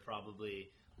things that are probably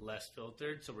less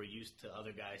filtered, so we're used to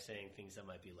other guys saying things that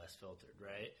might be less filtered,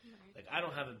 right? Like, I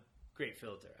don't have a great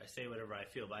filter. I say whatever I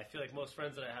feel, but I feel like most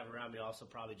friends that I have around me also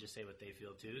probably just say what they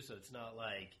feel too, so it's not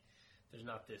like there's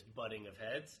not this butting of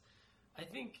heads. I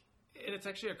think, and it's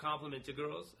actually a compliment to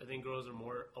girls. I think girls are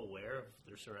more aware of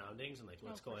their surroundings and like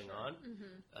what's going on.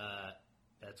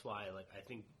 That's why, like, I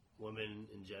think women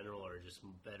in general are just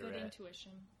better Good at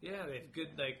intuition. Yeah, they have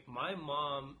good, like, my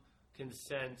mom can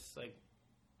sense, like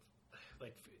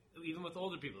even with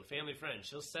older people, family friends,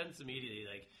 she'll sense immediately,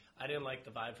 like, I didn't like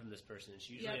the vibe from this person. And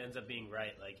she usually ends up being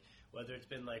right, like, whether it's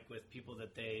been, like, with people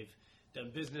that they've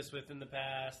done business with in the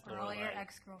past. Or all like, your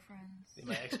ex-girlfriends.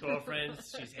 My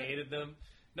ex-girlfriends, she's hated them.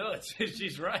 No,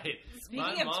 she's right.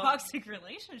 Speaking of toxic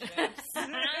relationships.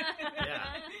 Yeah.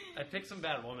 I picked some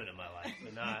bad women in my life,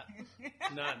 but not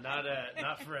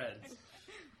friends.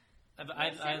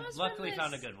 I've luckily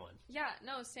found a good one. Yeah,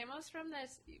 no, Samo's from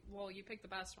this... Well, you picked the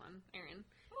best one, Aaron.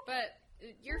 But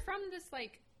you're from this,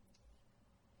 like...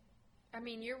 I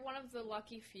mean, you're one of the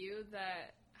lucky few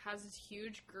that has this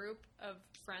huge group of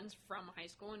friends from high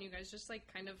school, and you guys just, like,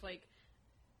 kind of, like,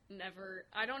 never...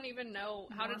 I don't even know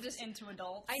how to just... into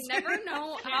adults. I never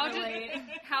know how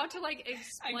to, like,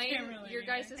 explain your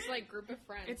guys' like, group of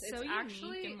friends. It's so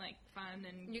actually unique and, like, fun,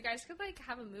 and... You guys could, like,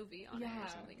 have a movie on it or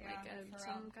something. Yeah, like,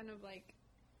 some kind of, like...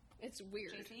 It's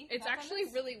weird. JC, it's actually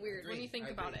really weird when you think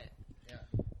about it. Yeah,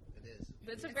 it is.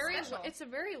 It's special. It's a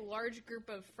very large group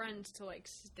of friends to, like,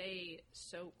 stay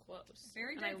so close.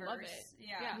 Very and diverse. I love it.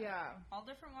 Yeah. All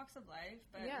different walks of life,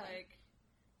 but, like,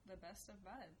 the best of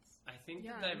buds. I think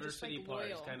Yeah, the and just, diversity like, part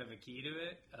is loyal. kind of a key to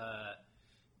it.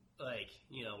 Like,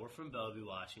 you know, we're from Bellevue,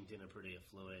 Washington, a pretty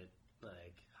affluent,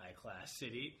 like, high-class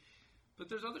city. But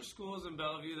there's other schools in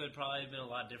Bellevue that probably have been a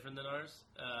lot different than ours.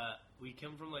 We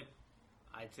come from, like,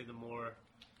 I'd say the more...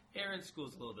 Aaron's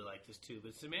school's a little bit like this, too.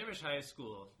 But Sammamish High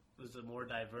School was the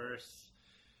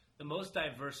most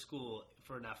diverse school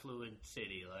for an affluent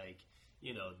city. Like,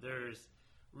 you know, there's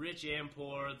rich and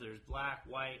poor, there's black,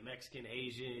 white, Mexican,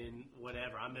 Asian,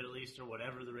 whatever. I'm Middle Eastern,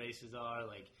 whatever the races are.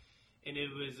 Like, and it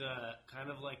was kind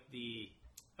of like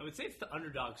I would say it's the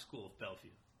underdog school of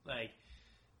Bellevue. Like,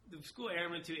 the school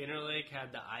Aaron went to, Interlake,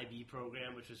 had the IB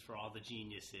program, which was for all the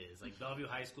geniuses. Like, Bellevue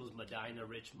High School's Medina,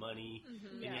 Rich Money.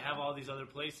 And you have all these other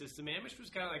places. Sammamish was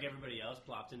kind of like everybody else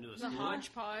plopped into a school. The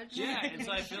hodgepodge. Yeah, and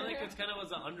so I feel like it's kind of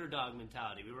was an underdog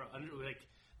mentality. We were like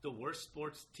the worst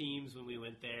sports teams when we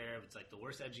went there. It's like the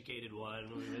worst educated one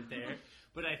when we went there.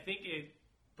 But I think it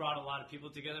brought a lot of people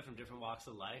together from different walks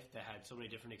of life that had so many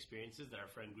different experiences that our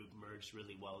friend group merged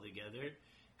really well together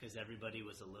because everybody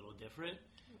was a little different.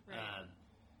 Right.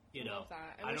 You know, love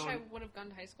that. I wish I would have gone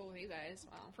to high school with you guys.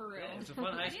 Wow. For real. Yeah, it's a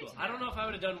fun high school. I don't know if I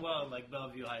would have done well in like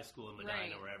Bellevue High School in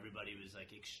Medina, where everybody was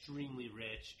like extremely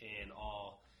rich and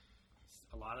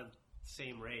a lot of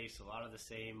same race, a lot of the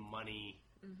same money.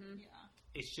 Mm-hmm. Yeah.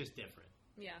 It's just different.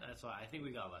 Yeah. That's why I think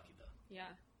we got lucky, though.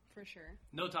 Yeah, for sure.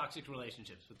 No toxic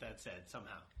relationships, with that said,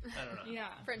 somehow. I don't know. Yeah.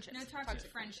 Friendships. No toxic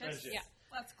friendships. Yeah.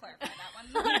 Let's clarify that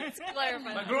one. Let's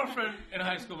clarify My girlfriend in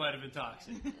high school might have been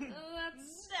toxic.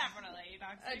 That's definitely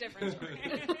toxic. a different story.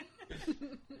 So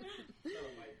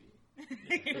it might be.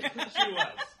 She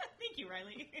was. Thank you,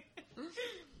 Riley.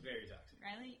 Very toxic.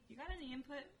 Riley, you got any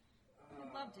input?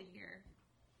 I'd love to hear.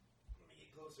 Let me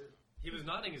get closer. He was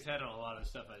nodding his head on a lot of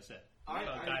stuff I said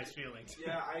about guys' feelings.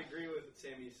 Yeah, I agree with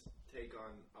Sammy's take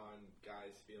on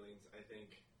guys' feelings. I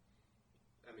think,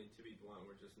 to be blunt,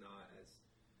 we're just not as.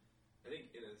 I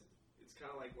think it's kind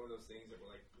of like one of those things that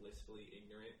we're like blissfully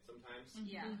ignorant sometimes.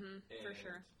 Yeah, for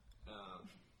sure.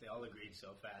 They all agreed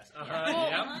so fast.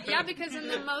 Yeah, because in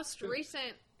the most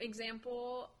recent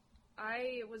example,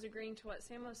 I was agreeing to what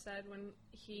Samo said when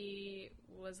he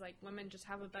was like, women just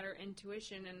have a better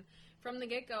intuition. And from the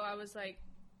get-go, I was like,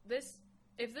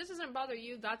 if this doesn't bother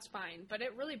you, that's fine. But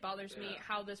it really bothers me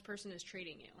how this person is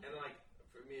treating you. And like,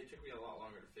 for me, it took me a lot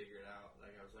longer to figure it out.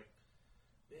 Like, I was like,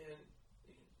 man,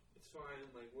 it's fine.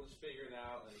 Like, we'll just figure it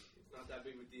out. Like, it's not that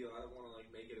big of a deal. I don't want to like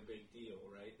make it a big deal,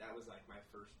 right? That was like my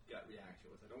first gut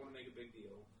reaction was I don't want to make a big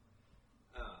deal.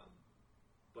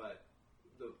 But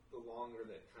the longer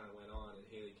that kind of went on and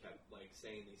Haley kept like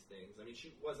saying these things, I mean,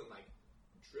 she wasn't like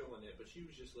drilling it, but she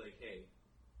was just like, hey,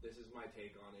 this is my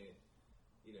take on it.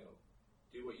 You know,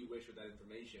 do what you wish with that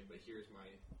information, but here's my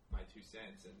 2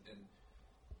 cents. And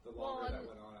the longer that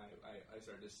went on, I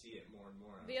started to see it more and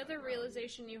more. The other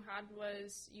realization you had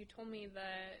was you told me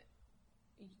that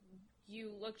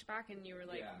you looked back and you were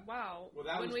like, wow,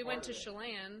 when we went to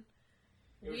Chelan.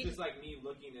 It was just like me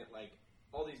looking at like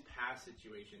all these past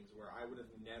situations where I would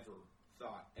have never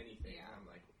thought anything. Yeah. And I'm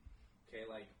like, okay,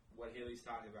 like what Haley's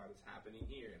talking about is happening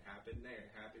here, it happened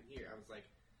there, it happened here. I was like,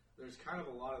 there's kind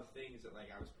of a lot of things that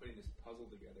like I was putting this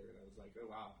puzzle together, and I was like, oh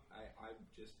wow, I'm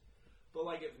just. But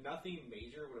like if nothing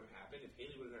major would have happened, if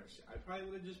Haley would have never, I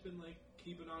probably would have just been like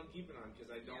keeping on,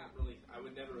 because I don't really, I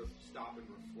would never stop and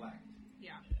reflect.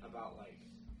 Yeah. About like,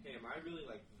 hey, am I really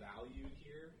like valued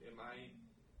here? Am I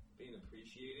being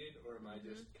appreciated, or am I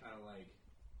just kind of like,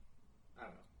 I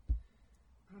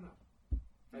don't know.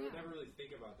 I would never really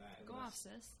think about that. Go off,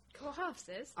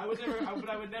 sis. I would never, but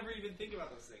I would never even think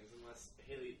about those things unless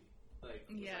Haley, like,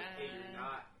 was like, hey, you're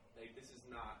not, like, this is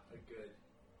not a good.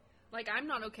 Like, I'm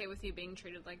not okay with you being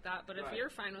treated like that, but if you're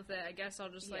fine with it, I guess I'll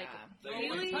just,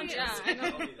 Haley,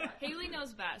 Haley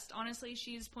knows best. Honestly,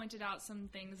 she's pointed out some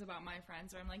things about my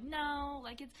friends where I'm like, no,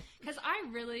 like, it's, because I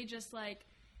really just, like,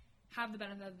 have the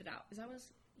benefit of the doubt. Is that what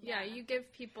it's... Yeah, you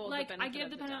give people like, the benefit of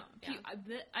the doubt.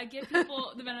 I give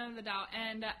people the benefit of the doubt,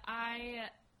 and I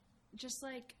just,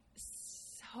 like,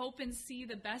 hope and see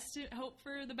the best, hope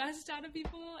for the best out of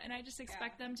people, and I just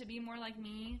expect them to be more like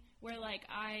me, where, like,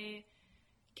 I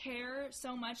care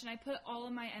so much, and I put all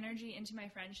of my energy into my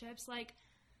friendships. Like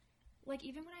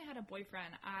even when I had a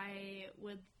boyfriend,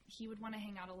 he would want to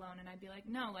hang out alone, and I'd be like,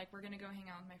 no, like, we're gonna go hang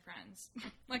out with my friends.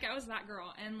 Like, I was that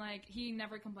girl, and, like, he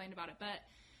never complained about it, but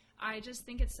I just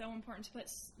think it's so important to put,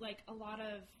 like, a lot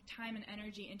of time and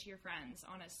energy into your friends,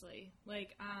 honestly.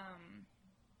 Like,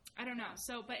 I don't know.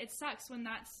 So, but it sucks when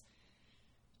that's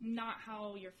not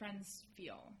how your friends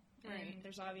feel. Right. And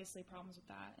there's obviously problems with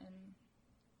that. And,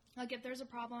 like, if there's a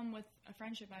problem with a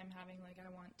friendship I'm having, like, I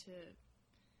want to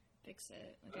fix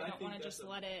it. Like, I don't want to just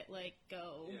let it, like,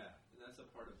 go. Yeah, and that's a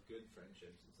part of good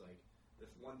friendships. It's, like, the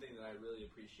one thing that I really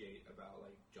appreciate about,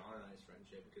 like, John and I's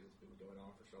friendship, because it's been going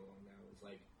on for so long now, is,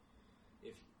 like,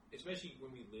 especially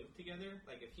when we lived together,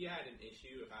 like if he had an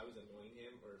issue, if I was annoying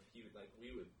him, or if he would like,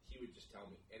 he would just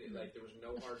tell me, and it, like there was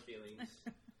no hard feelings.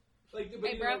 Like,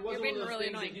 but, hey, bro, you're being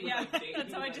really annoying. Yeah,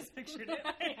 that's how I just pictured it.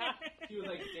 He would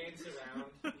like dance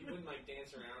around. He wouldn't like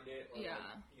dance around it, or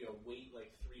like, wait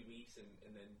like 3 weeks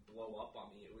and then blow up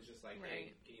on me. It was just like,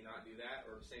 hey, can you not do that?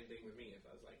 Or the same thing with me. If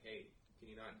I was like, hey, can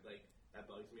you not, like,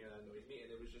 that bugs me or that annoys me,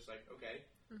 and it was just like, okay,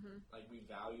 like we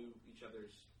value each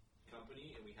other's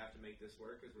company, and we have to make this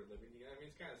work because we're living together. I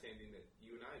mean, it's kind of the same thing that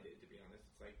you and I did, to be honest.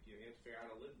 It's like you have to figure out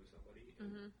how to live with somebody,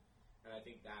 and I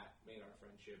think that made our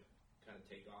friendship kind of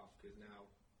take off, because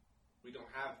now we don't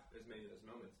have as many of those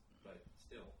moments, but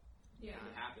still, when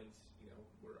it happens,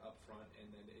 we're up front,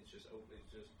 and then it's just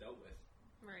dealt with.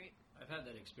 Right. I've had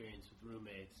that experience with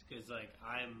roommates, because like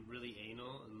I'm really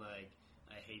anal, and like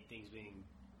I hate things being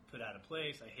put out of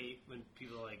place. I hate when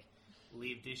people like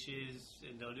leave dishes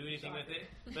and don't do anything with it.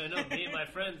 But no, me and my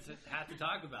friends have to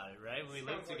talk about it, right? When we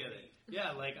live together.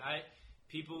 Yeah, like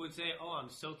people would say, "Oh, I'm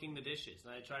soaking the dishes,"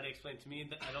 and I try to explain to me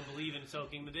that I don't believe in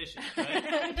soaking the dishes.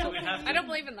 Right? So we have to, I don't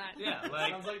believe in that. Yeah,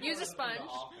 like use a sponge.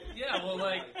 Yeah, well,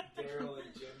 like Daryl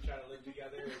and Jim try to live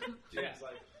together. And Jim's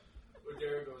like, where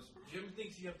Daryl goes, Jim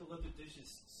thinks you have to let the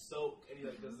dishes soak, and he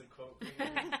like does the quote.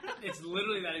 It's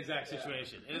literally that exact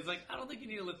situation, and it's like I don't think you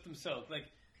need to let them soak. Like,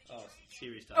 oh,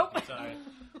 Siri's talking. Sorry,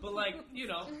 but like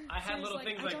I had little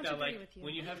things like that. Like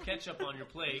when you have ketchup on your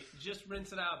plate, just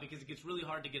rinse it out because it gets really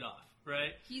hard to get off.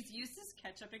 Right? He's used this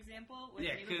ketchup example with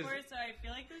me before, so I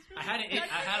feel like this. Really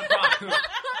I had a problem.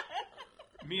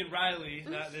 Me and Riley,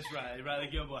 not this Riley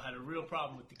Gilbo had a real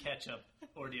problem with the ketchup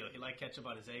ordeal. He liked ketchup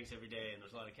on his eggs every day, and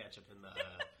there's a lot of ketchup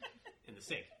in the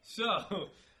sink. So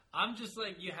I'm just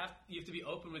like, you have to be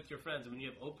open with your friends, and when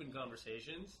you have open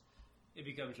conversations, it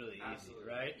becomes really easy,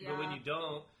 right? Yeah. But when you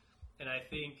don't, and I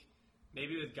think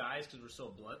maybe with guys, because we're so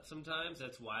blunt sometimes,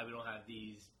 that's why we don't have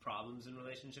these problems in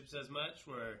relationships as much.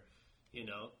 Where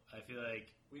I feel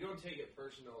like we don't take it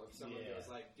personal if someone goes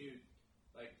like, dude,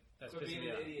 like. So being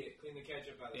an idiot, clean the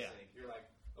ketchup out of the sink. You're like,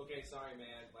 okay, sorry,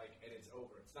 man, like, and it's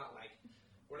over. It's not like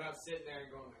we're not sitting there and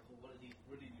going, like, well, what did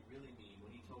he really mean when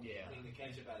he told me to clean the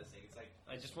ketchup out of the sink? It's like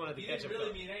I just wanted the ketchup. He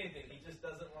didn't really mean anything. He just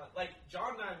doesn't want. Like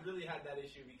John and I really had that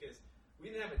issue because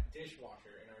we didn't have a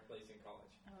dishwasher in our place in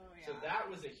college. Oh yeah. So that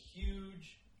was a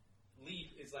huge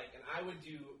leap. Is like, and I would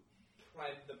do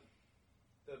the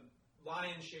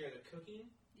lion's share of the cooking,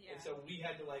 and so we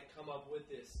had to like come up with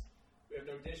this. We have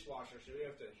no dishwasher, so we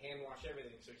have to hand wash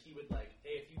everything. So he would like,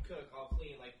 hey, if you cook, I'll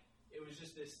clean. Like it was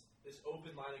just this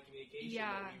open line of communication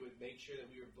that we would make sure that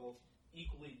we were both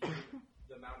equally doing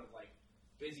the amount of like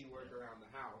busy work around the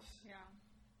house. Yeah.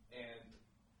 And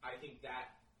I think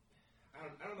that I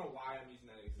don't know why I'm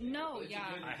using that example. No,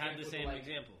 but I had the same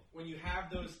example. When you have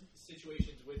those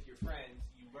situations with your friends,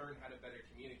 you learn how to better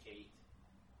communicate,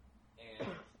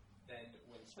 and then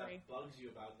when stuff bugs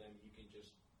you about them, you can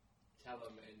just tell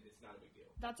them, and it's not a big deal.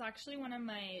 That's actually one of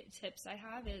my tips I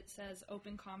have. It says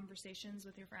open conversations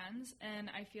with your friends, and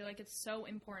I feel like it's so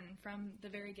important from the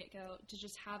very get-go to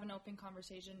just have an open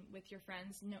conversation with your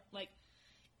friends. No, like,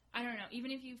 I don't know, even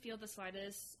if you feel the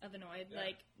slightest of annoyed,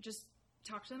 like, just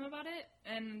talk to them about it,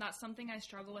 and that's something I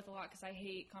struggle with a lot because I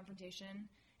hate confrontation,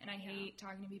 and I hate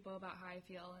talking to people about how I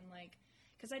feel, and, like,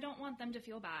 because I don't want them to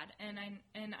feel bad, and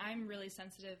I'm really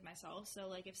sensitive myself. So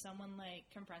like, if someone like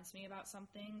confronts me about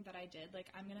something that I did, like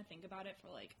I'm gonna think about it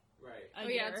for like a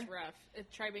year. It's rough.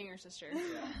 Try being your sister.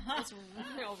 Yeah. It's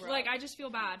real rough. Like I just feel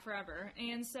bad forever,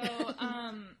 and so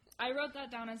I wrote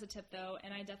that down as a tip though,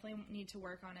 and I definitely need to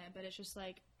work on it. But it's just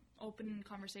like open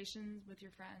conversations with your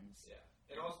friends. Yeah,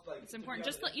 and also like it's important.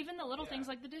 Just even the little things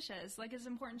like the dishes. Like it's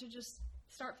important to just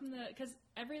start from because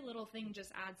every little thing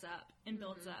just adds up and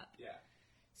builds up. Yeah.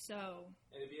 So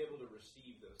and to be able to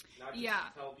receive those, not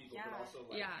just tell people, but also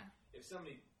like if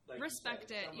somebody like respect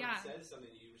you said, it, says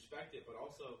something, you respect it, but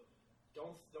also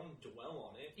don't dwell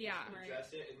on it. Yeah,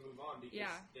 address it and move on because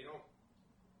they don't.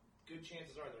 Good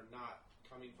chances are they're not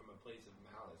coming from a place of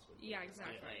malice.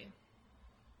 Exactly.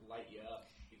 Light you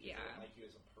up because they don't like you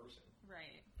as a person.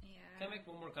 Right. Yeah. Can I make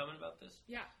one more comment about this?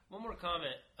 Yeah. One more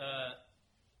comment.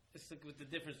 It's like with the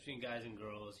difference between guys and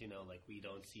girls, like we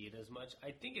don't see it as much.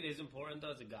 I think it is important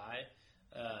though as a guy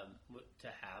to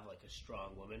have like a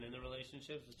strong woman in the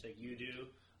relationships, which like you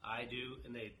do, I do,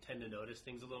 and they tend to notice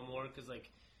things a little more because like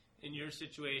in your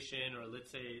situation, or let's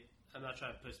say, I'm not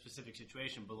trying to put a specific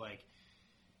situation, but like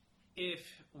I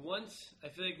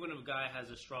feel like when a guy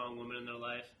has a strong woman in their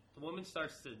life, the woman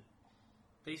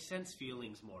they sense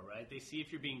feelings more, right? They see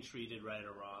if you're being treated right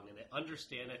or wrong, and they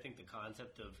understand, I think, the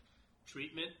concept of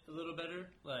treatment a little better,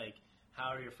 like how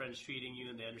are your friends treating you,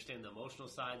 and they understand the emotional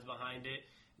sides behind it.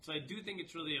 And so I do think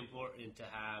it's really important to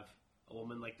have a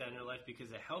woman like that in your life because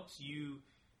it helps you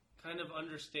kind of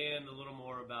understand a little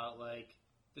more about like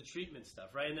the treatment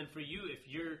stuff, right? And then for you,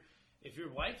 if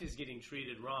your wife is getting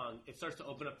treated wrong, it starts to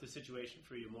open up the situation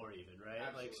for you more even, right?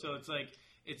 Absolutely. Like so it's like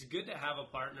it's good to have a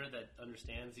partner that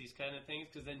understands these kind of things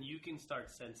because then you can start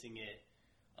sensing it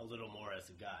a little more as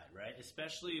a guy, right?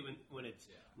 Especially when it's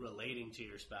relating to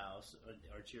your spouse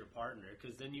or to your partner,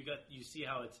 because then you see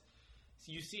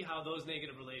how those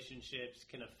negative relationships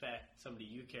can affect somebody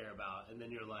you care about, and then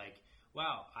you're like,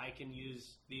 wow, I can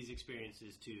use these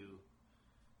experiences to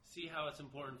see how it's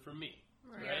important for me,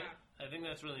 right? I think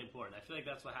that's really important. I feel like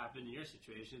that's what happened in your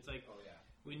situation. It's like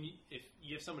if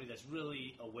you have somebody that's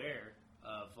really aware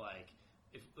of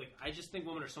I just think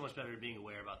women are so much better at being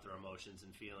aware about their emotions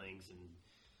and feelings and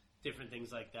different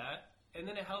things like that, and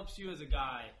then it helps you as a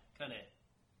guy kind of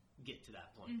get to that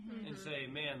point and say,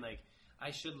 man, like I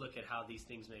should look at how these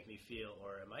things make me feel,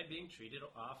 or am I being treated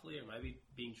awfully, or am I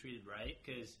being treated right?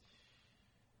 Because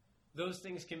those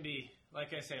things can be,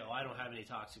 like I say, I don't have any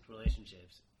toxic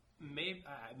relationships. Maybe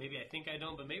I think I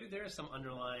don't, but maybe there are some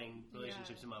underlying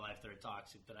relationships in my life that are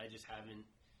toxic that I just haven't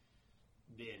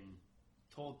been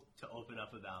told to open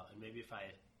up about. And maybe if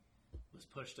I was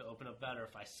pushed to open up better,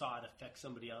 if I saw it affect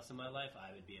somebody else in my life,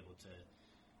 I would be able to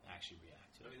actually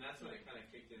react to it. I mean, that's when it kind of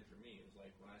kicked in for me. It was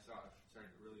like when I saw it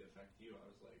starting to really affect you, I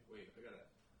was like, wait, I gotta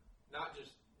not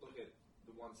just look at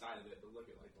the one side of it, but look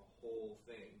at like the whole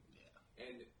thing. Yeah.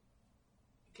 And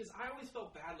because I always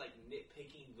felt bad, like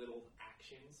nitpicking little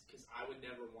actions, because I would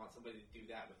never want somebody to do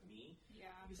that with me.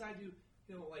 Yeah. Because I do,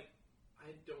 like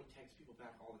I don't text people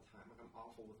back all the time. Like I'm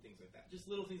awful with things like that. Just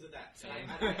little things like that.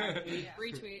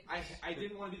 Retweet. I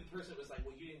didn't want to be the person that was like,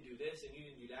 well, you didn't do this and you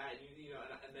didn't do that, and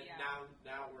and then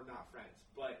now we're not friends.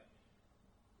 But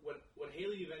what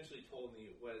Haley eventually told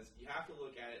me was, you have to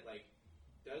look at it like,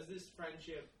 does this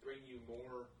friendship bring you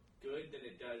more good than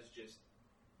it does just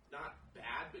not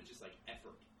bad, but just like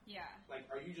effort? Yeah. Like,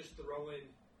 are you just throwing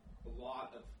a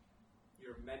lot of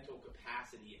your mental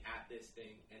capacity at this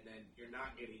thing, and then you're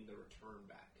not getting the return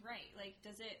back? Right. Like,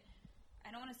 does it, I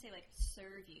don't want to say, like,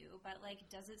 serve you, but, like,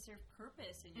 does it serve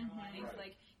purpose in your life? Right.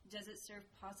 Like, does it serve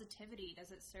positivity? Does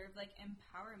it serve, like,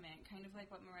 empowerment? Kind of like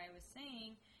what Mariah was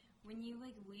saying. When you,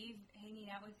 like, leave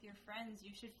hanging out with your friends,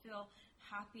 you should feel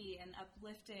happy and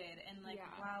uplifted and, like,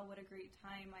 wow, what a great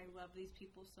time. I love these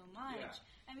people so much. Yeah.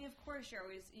 I mean, of course,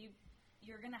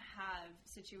 you're going to have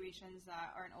situations that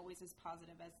aren't always as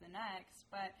positive as the next,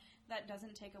 but that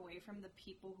doesn't take away from the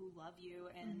people who love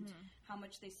you and how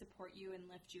much they support you and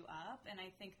lift you up. And I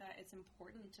think that it's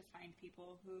important to find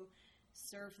people who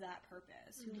serve that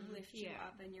purpose, who lift you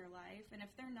up in your life. And if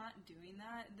they're not doing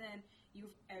that, then you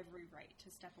have every right to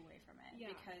step away from it,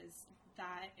 because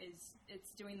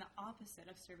it's doing the opposite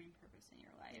of serving purpose in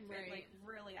your life. Right. It, like,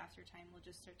 really after time will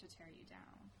just start to tear you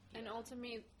down. And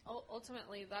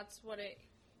ultimately, that's what it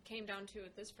came down to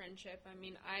with this friendship. I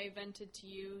mean, I vented to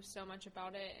you so much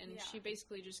about it, and she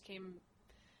basically just came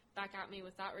back at me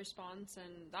with that response,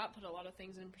 and that put a lot of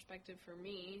things in perspective for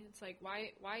me. It's like,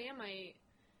 why am I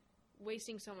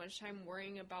wasting so much time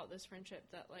worrying about this friendship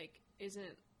that, like,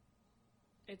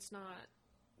 it's not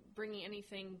bringing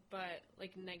anything but,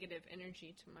 like, negative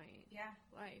energy to my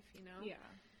life, you know? Yeah.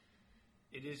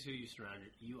 It is who you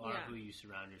who you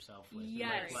surround yourself with in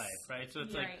life, right? So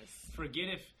it's like, forget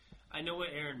if, I know what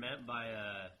Aaron meant by,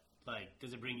 like,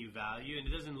 does it bring you value? And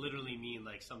it doesn't literally mean,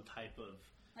 like, some type of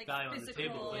like value on the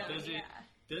table. But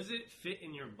does it fit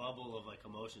in your bubble of, like,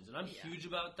 emotions? And I'm huge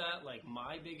about that. Like,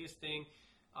 my biggest thing,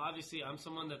 obviously, I'm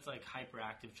someone that's, like,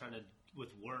 hyperactive,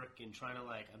 with work and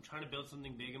I'm trying to build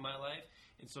something big in my life.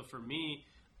 And so for me,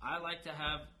 I like to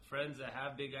have friends that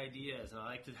have big ideas, and I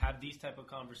like to have these type of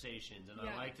conversations, and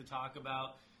I like to talk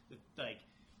about like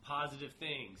positive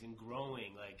things and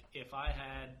growing. Like, if I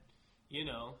had,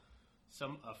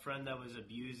 a friend that was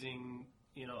abusing,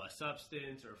 a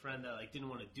substance, or a friend that, like, didn't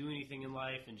want to do anything in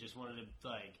life and just wanted to,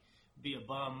 like, be a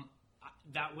bum,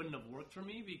 that wouldn't have worked for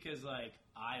me, because, like,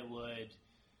 I would,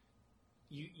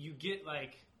 you get,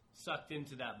 like, sucked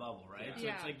into that bubble, right? So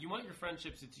it's like, you want your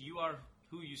friendships, you are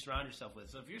who you surround yourself with.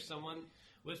 So if you're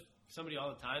with somebody all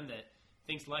the time that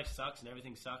thinks life sucks and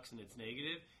everything sucks and it's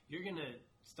negative, you're going to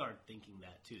start thinking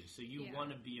that too. So you want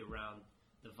to be around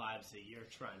the vibes that you're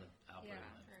trying to outbring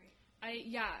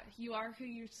with. You are who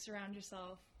you surround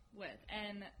yourself with.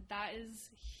 And that is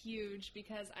huge,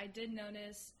 because I did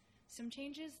notice some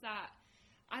changes that,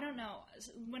 I don't know,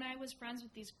 when I was friends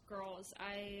with these girls,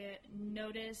 I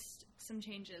noticed some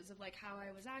changes of, like, how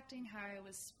I was acting, how I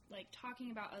was, like,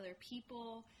 talking about other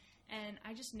people, and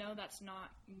I just know that's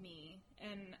not me.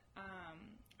 And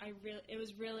it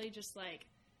was really just, like,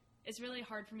 it's really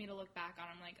hard for me to look back on.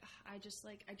 I'm like,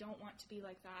 I don't want to be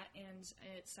like that, and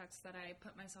it sucks that I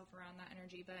put myself around that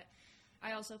energy. But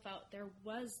I also felt there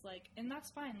was, like, and that's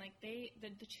fine, like, the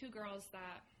two girls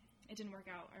that, it didn't work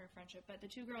out, our friendship, but the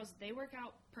two girls, they work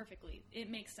out perfectly. It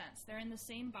makes sense. They're in the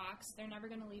same box. They're never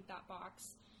going to leave that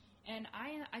box. And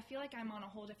I feel like I'm on a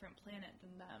whole different planet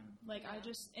than them. Like,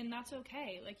 and that's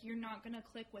okay. Like, you're not going to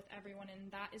click with everyone,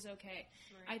 and that is okay.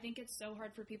 Right. I think it's so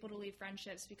hard for people to leave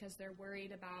friendships because they're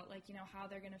worried about, like, how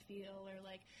they're going to feel, or,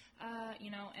 like,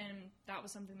 and that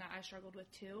was something that I struggled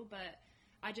with too, but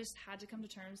I just had to come to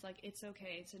terms, like, it's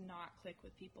okay to not click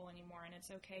with people anymore, and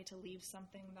it's okay to leave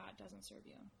something that doesn't serve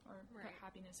you or put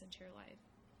happiness into your life.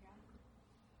 Yeah.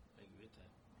 I agree with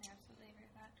that. I absolutely agree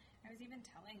with that. I was even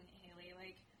telling Haley,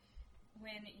 like,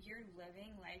 when you're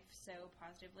living life so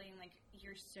positively and, like,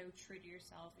 you're so true to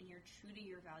yourself and you're true to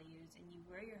your values and you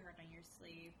wear your heart on your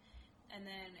sleeve, and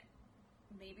then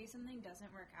maybe something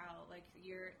doesn't work out. Like,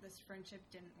 this friendship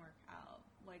didn't work out.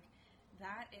 Like,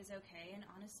 that is okay. And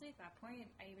honestly, at that point,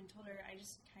 I even told her I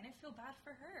just kind of feel bad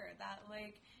for her that,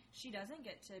 like, she doesn't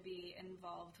get to be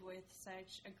involved with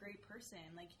such a great person.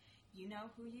 Like, you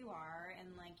know who you are,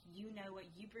 and, like, you know what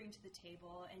you bring to the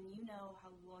table, and you know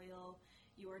how loyal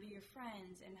you are to your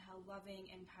friends and how loving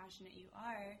and passionate you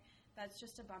are. That's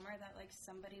just a bummer that, like,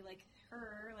 somebody like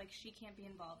her, like, she can't be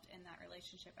involved in that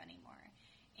relationship anymore.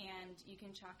 And you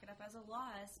can chalk it up as a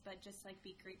loss, but just, like,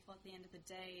 be grateful at the end of the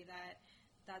day that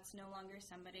that's no longer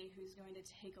somebody who's going to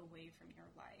take away from your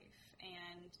life.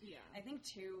 And I think,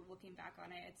 too, looking back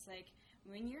on it, it's like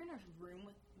when you're in a room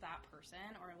with that person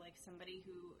or, like, somebody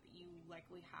who you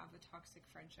likely have a toxic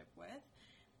friendship with,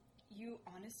 you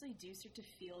honestly do start to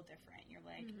feel different. You're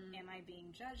like, am I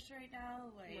being judged right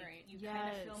now? Like, you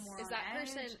kind of feel more is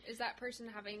that person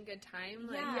having a good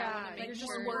time? Like, like, you're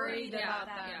just worried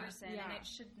about that Yeah. person, and it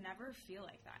should never feel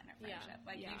like that in a friendship.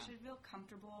 Like, you should feel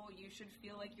comfortable. You should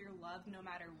feel like you're loved no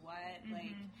matter what.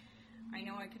 Like, I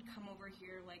know I could come over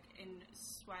here, like, in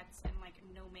sweats and, like,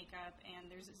 no makeup,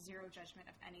 and there's zero judgment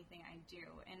of anything I do,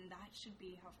 and that should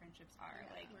be how friendships are.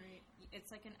 It's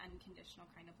like an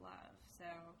unconditional kind of love. So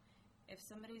if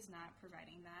somebody's not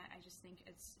providing that, I just think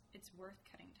it's worth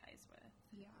cutting ties with.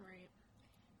 Yeah. Right.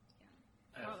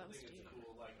 Yeah. I also think it's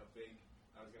cool, like, I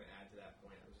was going to add to that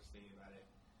point. I was just thinking about it.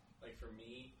 Like, for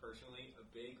me, personally, a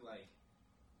big, like,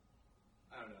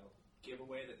 I don't know,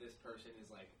 giveaway that this person is,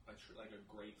 like, a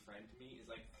great friend to me is,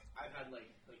 like, I've had,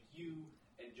 like you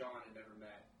and John had never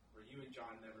met, or you and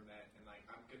John never met, and, like,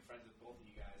 I'm good friends with both of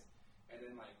you guys. And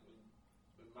then, like, when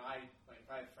if I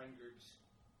have friend groups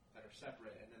that are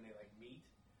separate, and then they, like, meet,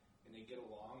 and they get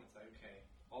along, it's like, okay,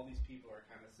 all these people are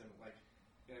kind of similar, like,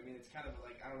 you know what I mean? It's kind of,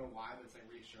 like, I don't know why, but it's, like,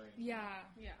 reassuring. Yeah.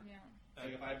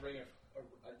 Like, if I bring a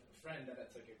friend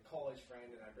that's, like, a college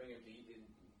friend, and I bring him to eat, and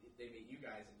they meet you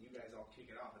guys, and you guys all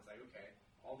kick it off, it's like, okay,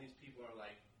 all these people are,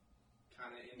 like,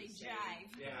 kind of in the same...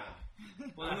 jive. Yeah.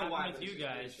 Well, I don't know why, with you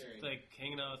guys, like,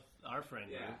 hanging out with our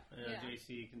friend group,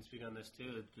 JC can speak on this,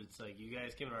 too. It's like, you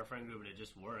guys came in our friend group, and it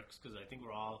just works, because I think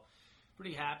we're all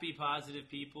pretty happy, positive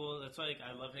people. That's why, like,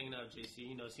 I love hanging out with JC.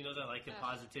 He knows I like the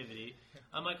positivity.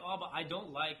 I'm like, but I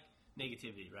don't like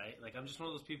negativity, right? Like, I'm just one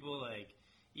of those people, like,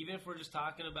 even if we're just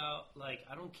talking about, like,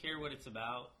 I don't care what it's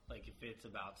about. Like, if it's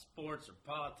about sports or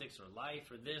politics or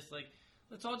life or this, like,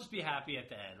 let's all just be happy at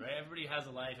the end, right? Everybody has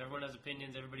a life. Everyone has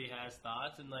opinions. Everybody has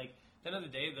thoughts. And, like, at the end of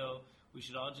the day, though, we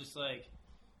should all just, like,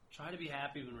 try to be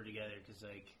happy when we're together, because,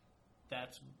 like,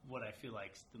 that's what I feel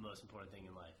like is the most important thing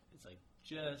in life. It's, like,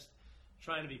 just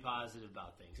trying to be positive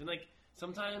about things. And, like,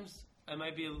 sometimes I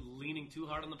might be leaning too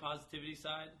hard on the positivity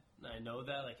side. And I know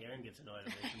that. Like, Erin gets annoyed at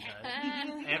me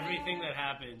sometimes. Everything that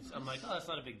happens, I'm like, oh, that's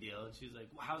not a big deal. And she's like,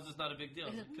 well, how is this not a big deal?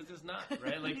 Because it's not,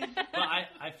 right? Like, but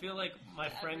I feel like my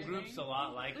friend group's a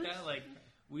lot like that. Like,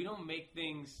 we don't make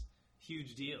things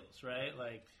huge deals, right?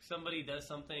 Like, somebody does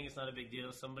something, it's not a big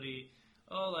deal. Somebody,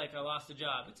 like, I lost a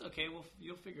job. It's okay. Well,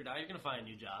 you'll figure it out. You're going to find a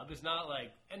new job. It's not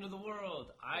like, end of the world.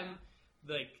 I'm,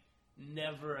 like,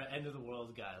 never an end of the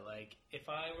world guy. Like, if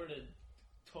I were to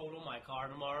total my car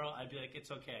tomorrow, I'd be like, it's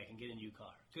okay, I can get a new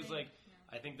car. Because, like,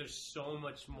 I think there's so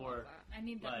much more. I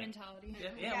need that mentality.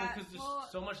 Yeah, because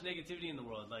there's so much negativity in the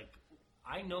world. Like,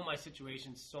 I know my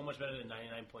situation so much better than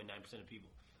 99.9% of people.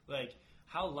 Like,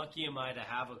 how lucky am I to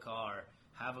have a car,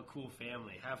 have a cool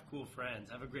family, have cool friends,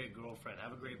 have a great girlfriend,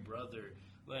 have a great brother.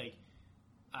 Like,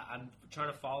 I'm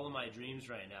trying to follow my dreams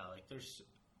right now. Like,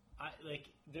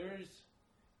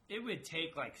 it would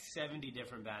take, like, 70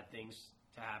 different bad things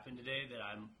to happen today that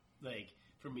I'm, like,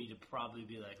 for me to probably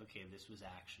be like, okay, this was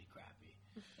actually crappy.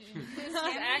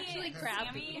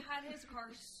 Sammy had his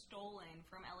car stolen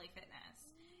from LA Fitness.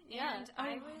 Yeah. And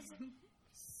I was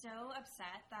so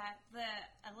upset that the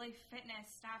LA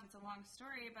Fitness staff, it's a long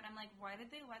story, but I'm like, why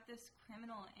did they let this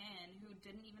criminal in who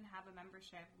didn't even have a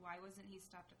membership? Why wasn't he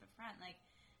stopped at the front? Like,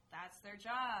 that's their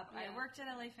job. I worked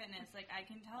at LA Fitness. Like, I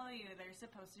can tell you, they're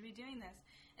supposed to be doing this.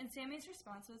 And Sammy's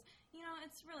response was,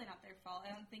 it's really not their fault.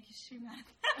 I don't think you should be mad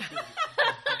at them.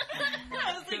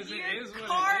 I was like, your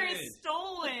car is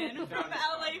stolen from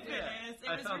LA Fitness. It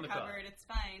was recovered. It's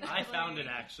fine. I found it,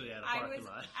 actually, at a parking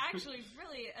lot. I was actually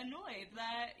really annoyed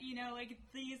that, like,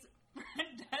 these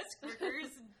desk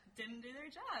workers didn't do their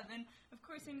job. And, of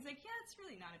course, Sammy's like, yeah, it's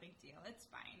really not a big deal. It's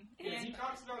fine. Yeah, he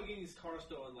talks about getting his car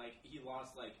stolen like he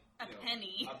lost, like, a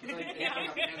penny. A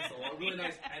pencil. A really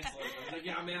nice pencil. He's like,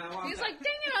 yeah, man, I lost He's like,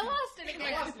 dang it, I lost it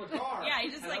again. I lost my car. Yeah, he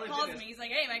just, like, calls me. He's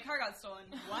like, hey, my car got stolen.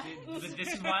 What?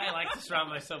 This is why I like to surround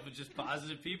myself with just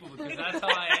positive people, because that's how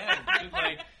I am. Dude,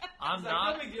 like, I'm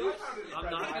not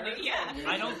gonna. Yeah.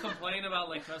 I don't complain about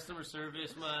like customer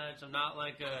service much. I'm not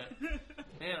like a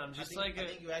man. I'm just I like a.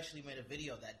 think you actually made a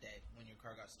video that day when your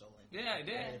car got stolen. Yeah, I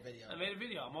did. I made a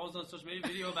video. I'm always on social media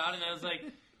video about it. And I was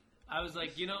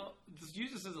like, just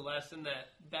use this as a lesson that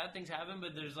bad things happen,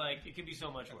 but there's like it could be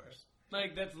so much worse.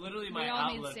 Like that's literally my we all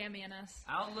outlook. need Sammy and us.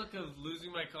 Outlook of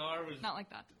losing my car was Not like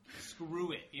that.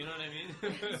 screw it. You know what I mean? Who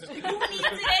needs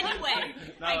it anyway?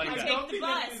 Not I like can that. take the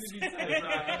bus.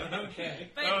 Okay.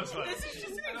 But That was fun. this is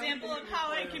just an example of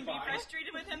how I can be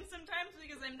frustrated with him sometimes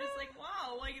because I'm just like,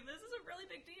 wow, like this is a really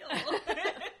big deal.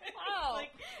 Wow.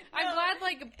 Like, I'm no, glad,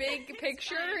 like, big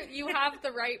picture, fine. you have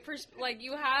the right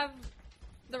you have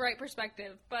the right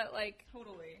perspective, but like,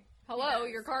 totally. hello,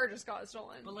 your car just got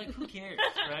stolen. But like, who cares,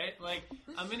 right? Like,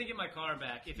 I'm gonna get my car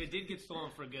back. If it did get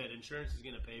stolen for good, insurance is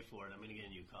gonna pay for it. I'm gonna get a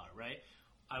new car, right?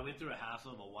 I went through a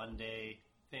hassle of a 1-day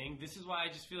thing. This is why I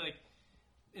just feel like,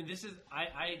 and this is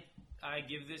I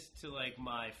give this to like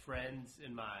my friends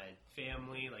and my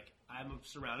family. Like, I'm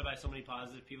surrounded by so many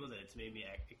positive people that it's made me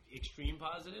extreme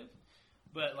positive.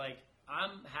 But like,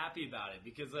 I'm happy about it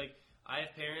because like I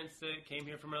have parents that came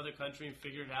here from another country and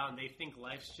figured it out, and they think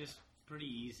life's just pretty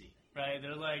easy, right?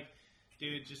 They're like,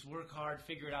 dude, just work hard,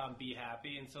 figure it out, and be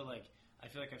happy. And so like, I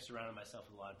feel like I've surrounded myself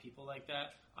with a lot of people like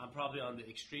that. I'm probably on the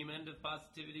extreme end of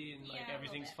positivity and like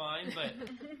everything's fine, but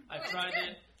I've tried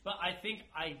it. But I think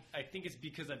it's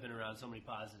because I've been around so many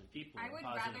positive people. I and would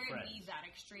positive rather friends. be that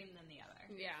extreme than the other.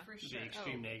 Yeah. For The sure.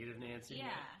 extreme negative Nancy.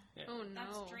 Yeah. Oh, no.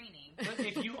 That's draining. But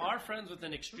if you are friends with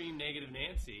an extreme negative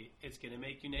Nancy, it's going to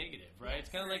make you negative, right? It's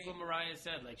kind of like what Mariah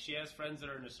said. Like, she has friends that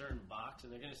are in a certain box,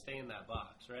 and they're going to stay in that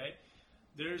box, right?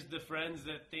 There's the friends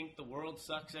that think the world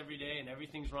sucks every day, and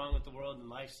everything's wrong with the world, and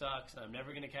life sucks, and I'm never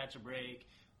going to catch a break.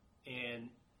 And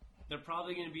they're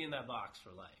probably going to be in that box for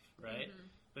life, right? Mm-hmm.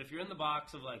 But if you're in the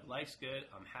box of, like, life's good,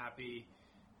 I'm happy,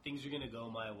 things are going to go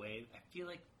my way, I feel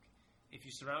like if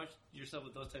you surround yourself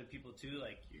with those type of people, too,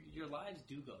 like, your lives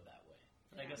do go that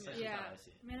way. I guess that's just how I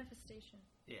see it. Manifestation.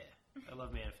 Yeah. I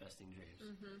love manifesting dreams.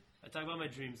 Mm-hmm. I talk about my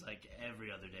dreams, like, every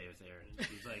other day with Erin. And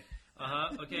she's like,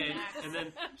 okay. And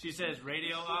then she says,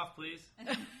 radio off, please.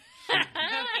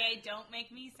 Okay, don't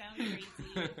make me sound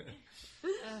crazy.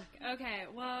 Okay,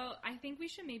 well, I think we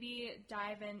should maybe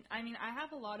dive in. I mean, I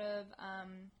have a lot of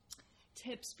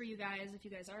tips for you guys if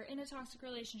you guys are in a toxic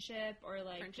relationship or,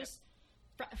 like, just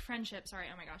friendship. Sorry,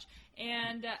 oh my gosh.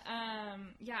 And,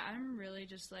 yeah, I'm really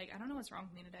just, like, I don't know what's wrong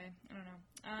with me today. I don't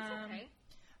know. It's okay.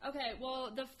 Okay,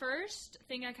 well, the first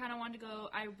thing I kind of wanted to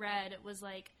I read was,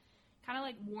 like, kind of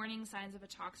like warning signs of a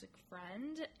toxic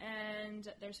friend,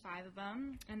 and there's 5 of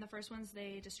them. And the first one's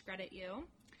they discredit you,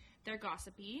 they're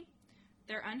gossipy,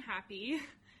 they're unhappy,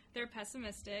 they're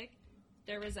pessimistic,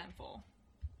 they're resentful.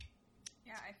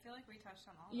 Yeah, I feel like we touched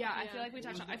on all of Yeah, them. I feel like we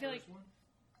touched on. I feel like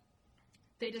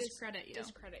they discredit you.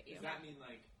 Discredit you. Does that mean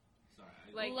like? Sorry,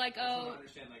 Like- I like, just want oh, to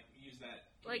understand. Like, use that.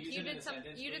 Like, use you it in did a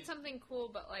sentence, something cool,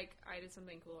 but, like, I did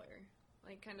something cooler.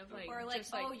 Like, kind of like... Or like,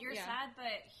 just, like, oh, you're yeah. sad,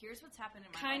 but here's what's happened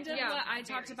in my kind life. of Yeah. what I Very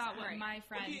talked about sad. what my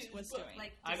friend Okay, was but- doing.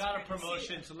 Like, I got a discredit.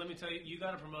 promotion, so let me tell you. You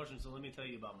got a promotion, so let me tell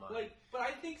you about mine. Like, but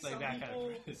I think Like some that kind of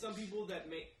people, phrase. some people that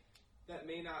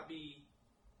may not be.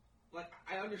 Like,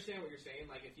 I understand what you're saying.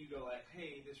 Like, if you go like,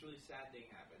 "Hey, this really sad thing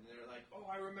happened," and they're like, "Oh,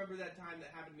 I remember that time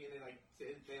that happened to me," and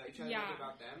they try to Yeah. make it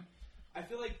about them. I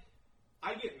feel like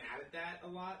I get mad at that a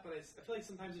lot, but I feel like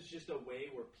sometimes it's just a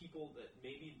way where people that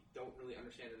maybe don't really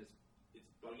understand it it's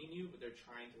bugging you, but they're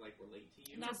trying to like relate to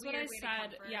you. That's a what I weird way to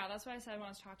said. comfort. Yeah, that's what I said when I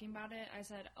was talking about it. I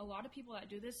said a lot of people that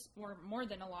do this, or more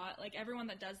than a lot, like everyone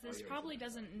that does this, yeah, probably so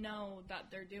that's doesn't know that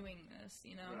they're doing this.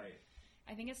 You know, Right.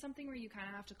 I think it's something where you kind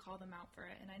of have to call them out for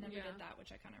it, and I never Yeah. did that,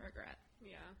 which I kind of regret.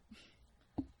 Yeah.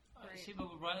 Right. See, but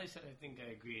what Riley said, I think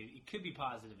I agree. It could be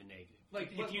positive and negative.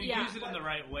 Like, if but- you Yeah. use it in the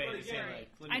right way, But to say, again, like,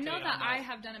 let me I know tell you that how I much-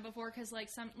 have done it before because, like,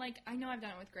 I know I've done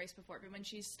it with Grace before, but when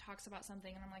she talks about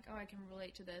something and I'm like, oh, I can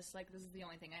relate to this, like, this is the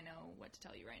only thing I know what to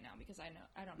tell you right now because I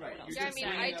don't know Right. what else You're to Yeah, I just mean, say.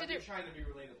 bringing I up- did you're it- trying to be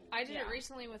relatable. I did Yeah. it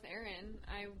recently with Erin.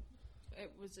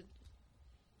 It was a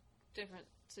different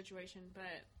situation,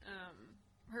 but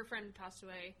her friend passed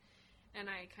away, and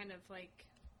I kind of like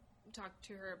talked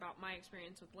to her about my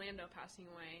experience with Lando passing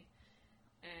away,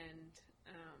 and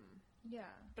Yeah.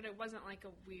 but it wasn't like a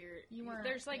weird. You weren't-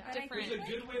 There's like yeah. different. There's a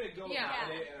good way to go Yeah.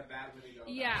 about it and a bad way to go.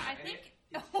 Yeah, about I it. And think.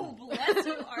 it- Oh, bless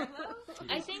you, Arlo.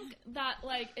 I think that,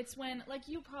 like, it's when, like,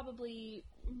 you probably,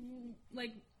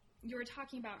 like, you were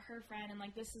talking about her friend and,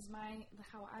 like, this is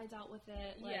how I dealt with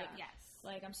it. Like, Yeah. Yes.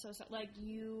 Like, I'm so sorry. Like,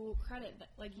 you credit that.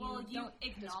 Like, you Well, you don't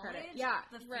acknowledge discredit. Yeah.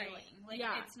 the right. feeling. Like,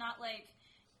 Yeah. it's not like.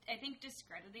 I think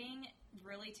discrediting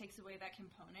really takes away that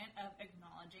component of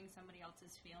acknowledging somebody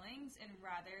else's feelings and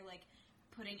rather, like,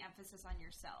 putting emphasis on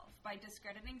yourself. By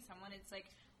discrediting someone, it's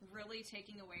like really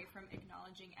taking away from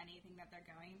acknowledging anything that they're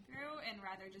going through, and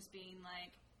rather just being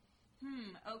like,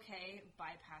 okay,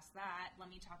 bypass that. Let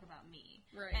me talk about me.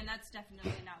 Right. And that's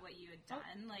definitely not what you had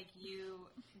done. Like, you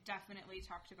definitely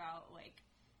talked about, like,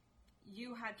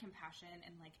 you had compassion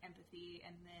and, like, empathy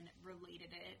and then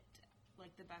related it,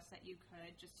 like, the best that you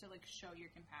could just to, like, show your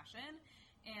compassion.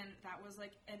 And that was,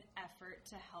 like, an effort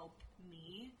to help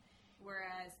me.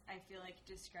 Whereas I feel like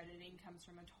discrediting comes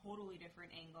from a totally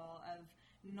different angle of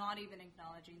not even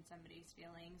acknowledging somebody's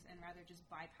feelings and rather just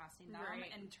bypassing them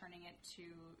and turning it to,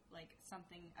 like,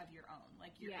 something of your own,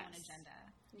 like your own agenda.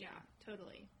 Yeah,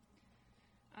 totally.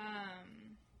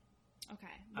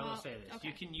 Okay. I will say this.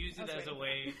 You can use it as a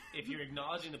way, if you're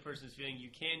acknowledging the person's feeling,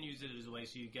 you can use it as a way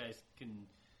so you guys can,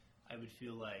 I would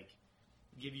feel like,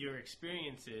 give your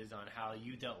experiences on how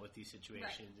you dealt with these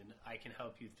situations, and I can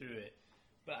help you through it.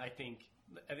 But I think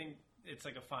it's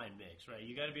like a fine mix, right?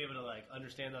 You got to be able to like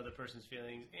understand the other person's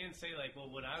feelings and say like,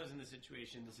 well, when I was in this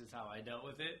situation, this is how I dealt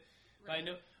with it. Right. But I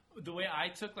know the way I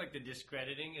took like the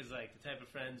discrediting is like the type of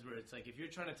friends where it's like if you're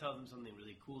trying to tell them something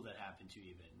really cool that happened to you,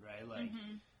 even right, like.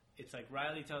 It's like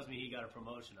Riley tells me he got a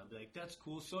promotion. I'll be like, that's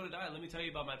cool. So did I. Let me tell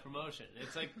you about my promotion.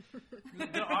 It's like,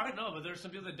 but there's some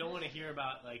people that don't want to hear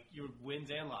about like your wins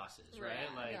and losses,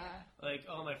 right? Like,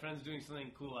 oh, my friend's doing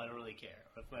something cool. I don't really care.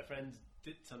 Or if my friends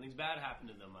did something's bad happened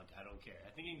to them, like I don't care.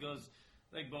 I think it goes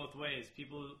like both ways.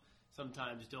 People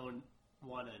sometimes don't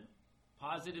want to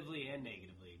positively and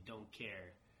negatively don't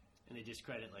care, and they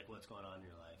discredit like what's going on in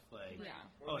your life. Like,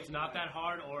 oh, it's not that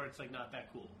hard, or it's like not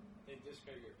that cool. They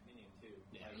discredit your opinion too.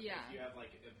 Yeah. If you have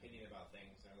like an opinion about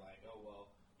things, they're like, oh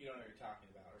well, you don't know what you're talking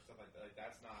about, or stuff like that. Like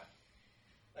that's not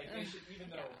like they should.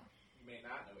 Even though you may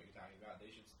not know what you're talking about,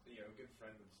 they should. A good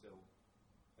friend would still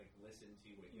like listen to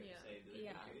what you have to say.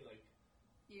 Like, okay, like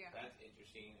that's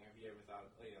interesting. Have you ever thought?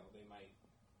 They might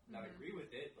not agree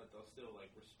with it, but they'll still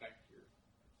like respect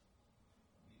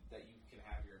that you can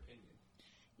have your opinion.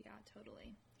 Yeah,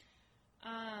 totally.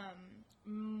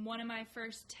 One of my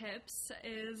first tips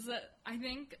is, I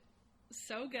think,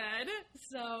 so good.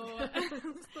 So,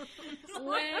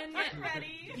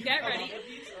 get ready.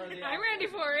 I'm ready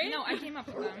for it. No, I came up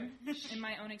with them in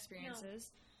my own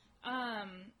experiences.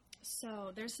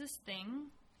 So there's this thing,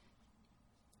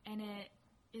 and it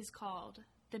is called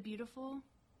the beautiful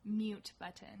mute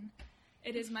button.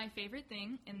 It is my favorite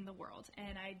thing in the world,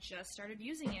 and I just started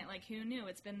using it. Like, who knew?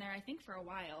 It's been there, I think, for a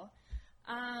while.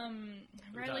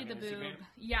 Riley the Boob. Instagram?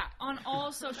 Yeah, on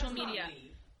all social media.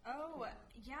 Oh,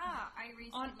 yeah, I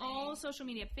recently... On all social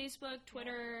media, Facebook,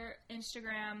 Twitter,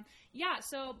 Instagram. Yeah,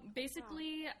 so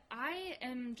basically, I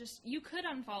am just... You could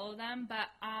unfollow them, but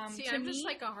See, to I'm me, just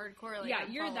like a hardcore, like, yeah,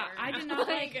 you're unfollower. that. I did not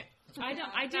like...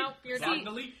 You're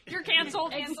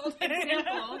canceled.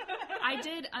 Example. I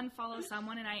did unfollow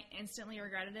someone, and I instantly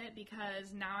regretted it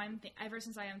because now ever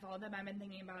since I unfollowed them, I've been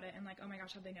thinking about it and like, oh my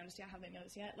gosh, have they noticed yet? Have they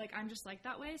noticed yet? Like, I'm just like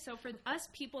that way. So for us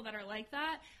people that are like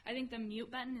that, I think the mute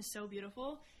button is so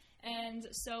beautiful. And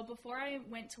so before I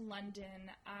went to London,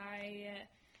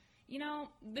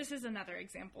 this is another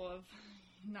example of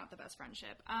not the best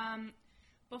friendship.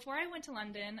 Before I went to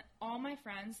London, all my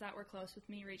friends that were close with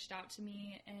me reached out to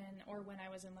me, or when I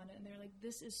was in London, and they're like,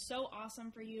 this is so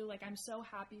awesome for you. Like, I'm so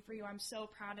happy for you. I'm so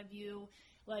proud of you.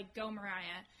 Like, go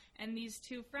Mariah. And these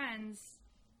two friends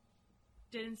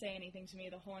didn't say anything to me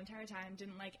the whole entire time,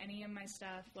 didn't like any of my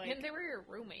stuff. Like, and they were your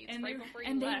roommates and right before you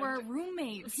and left. they were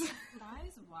roommates. That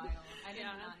is wild. I did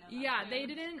not know that. Yeah, they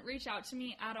didn't reach out to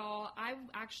me at all. I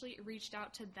actually reached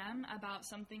out to them about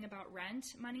something about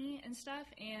rent money and stuff,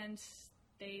 and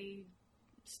they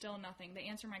still nothing. They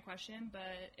answered my question, but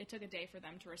it took a day for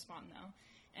them to respond, though.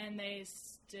 And they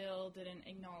still didn't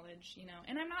acknowledge,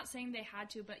 And I'm not saying they had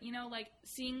to, but, like,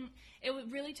 it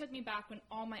really took me back when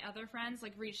all my other friends,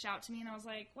 like, reached out to me, and I was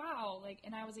like, wow, like,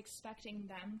 and I was expecting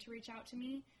them to reach out to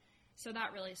me. So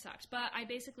that really sucked. But I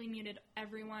basically muted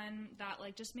everyone that,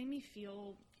 like, just made me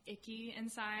feel icky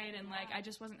inside and, like, I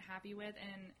just wasn't happy with,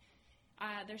 and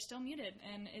they're still muted,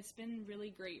 and it's been really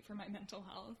great for my mental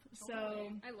health.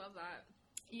 So I love that.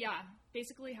 Yeah,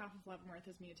 basically half of Leavenworth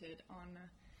is muted on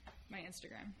my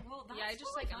Instagram. Well, that's I just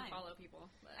totally like fine. unfollow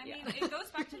people. But, I mean, it goes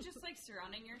back to just like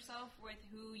surrounding yourself with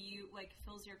who you like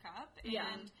fills your cup,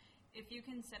 and if you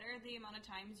consider the amount of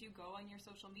times you go on your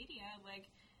social media, like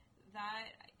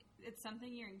that, it's something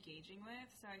you're engaging with.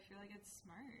 So I feel like it's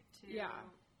smart to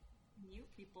mute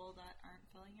people that aren't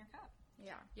filling your cup.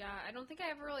 Yeah, I don't think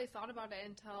I ever really thought about it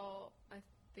until I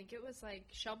think it was like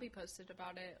Shelby posted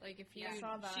about it. Like if you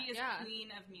saw that. She is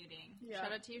queen of muting. Yeah.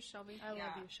 Shout out to you, Shelby. I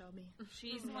love you, Shelby.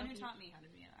 She's the one who taught me how to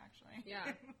mute, actually.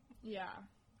 Yeah. Yeah.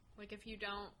 Like if you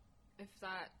don't if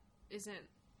that isn't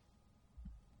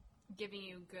giving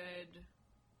you good,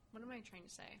 what am I trying to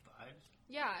say? Vibes?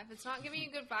 Yeah, if it's not giving you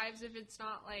good vibes, if it's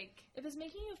not like... If it's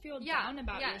making you feel down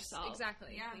about yourself.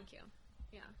 Exactly. Yeah. Thank you.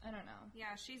 Yeah. I don't know.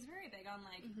 Yeah, she's very big on,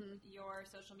 like, your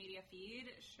social media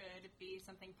feed should be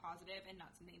something positive and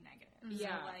not something negative.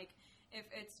 Yeah. So, like, if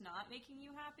it's not making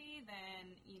you happy,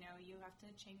 then, you know, you have to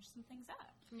change some things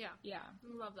up. Yeah. Yeah.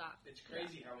 Love that. It's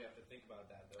crazy how we have to think about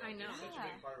that, though. I know. It's such a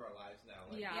big part of our lives now.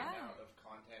 Like, Yeah. the amount of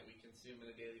content we consume on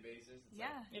a daily basis. It's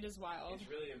like, It is wild. it's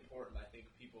really important. I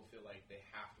think people feel like they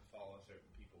have to follow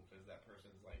certain people because that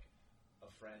person's like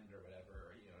a friend or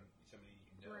whatever, or, you know, somebody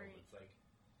you know. Right. It's like,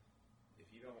 if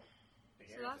you don't,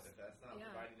 like So Aaron that's- said, if that's not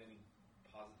providing any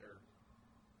positive,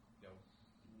 you know,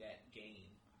 net gain,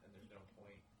 then there's no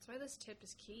point. That's why this tip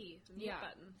is key. The mute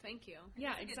button. Thank you.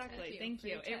 Yeah, That's a good exactly. tip. Thank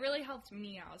you. Great tip. It really helped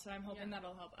me out, so I'm hoping Yeah.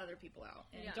 that'll help other people out.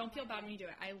 And Yeah. don't feel bad when you do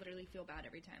it. I literally feel bad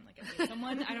every time. Like, I meet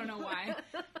someone, I don't know why.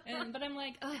 But I'm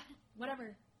like, ugh,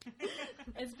 whatever.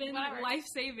 It's been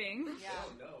life-saving. They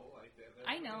don't know. Like, they're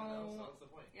I not gonna know. So what's the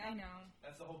point? I know.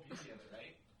 That's the whole beauty of it,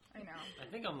 right? I know. I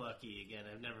think I'm lucky. Again,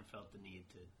 I've never felt the need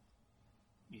to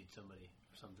meet somebody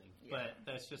or something. But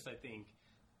that's just, I think,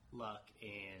 luck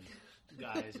and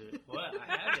guys. What?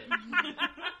 I have it.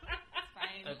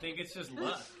 Fine. I think it's just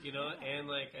luck, you know, and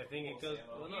like I think it goes.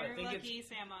 Well, no, I You're think lucky, it's.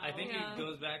 Samo. I think it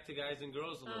goes back to guys and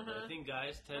girls a little bit. I think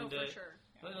guys tend for to. sure.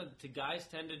 Well, guys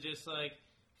tend to just like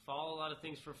follow a lot of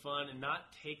things for fun and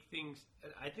not take things.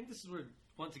 I think this is where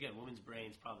once again women's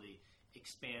brains probably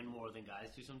expand more than guys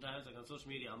do sometimes. Like on social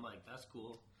media, I'm like, that's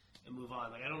cool, and move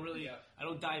on. Like I don't really, I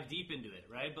don't dive deep into it,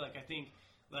 right? But like I think,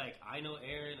 like I know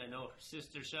Erin, I know her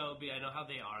sister Shelby, I know how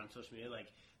they are on social media. Like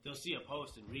they'll see a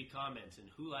post and read comments and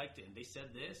who liked it and they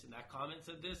said this and that comment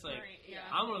said this. Like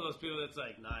I'm one of those people that's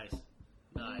like nice.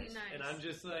 And I'm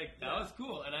just like that was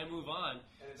cool, and I move on.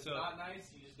 And if it's So- not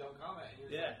nice, you just don't comment.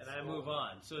 And you're Yeah, just and I like, move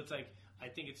on. So it's like I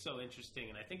think it's so interesting,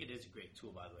 and I think it is a great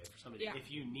tool, by the way, for somebody. Yeah.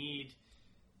 If you need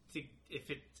to, if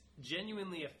it's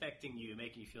genuinely affecting you,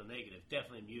 making you feel negative,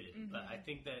 definitely mute it. But I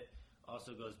think that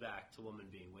also goes back to women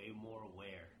being way more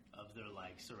aware of their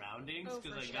like surroundings, Oh,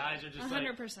 because for like sure. guys are just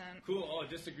 100%. like, cool. Oh,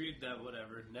 disagreed with that.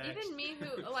 Whatever. Next. Even me,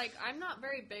 who like I'm not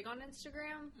very big on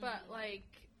Instagram, but like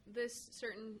this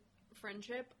certain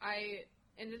friendship, I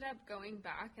ended up going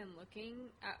back and looking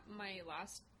at my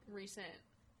last recent,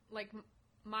 like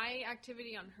my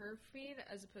activity on her feed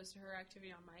as opposed to her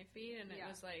activity on my feed, and it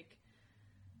was like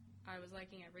I was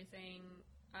liking everything,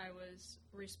 I was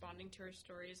responding to her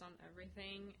stories on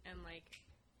everything, and like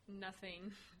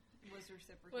nothing Was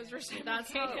reciprocated. was reciprocated.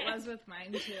 That's how it was with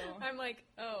mine, too. I'm like,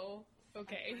 oh,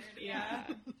 okay. Yeah.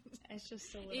 It's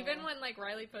just a little... Even when like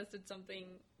Riley posted something,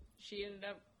 she ended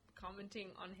up commenting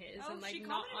on his Oh, and like she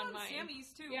not commented on mine. Sammy's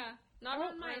too. Yeah, not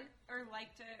on mine. Or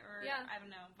liked it, or Yeah. I don't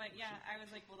know. But yeah, I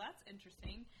was like, well, that's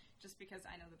interesting, just because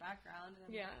I know the background.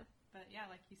 And Yeah. But yeah,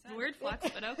 like you said. Weird flex,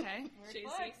 but okay. Weird Cheesy.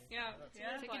 flex. Yeah,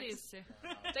 Yeah. Take it easy.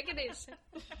 Take it easy.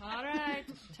 All right,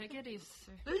 take it easy.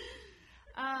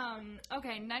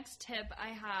 Okay, next tip I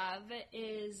have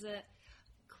is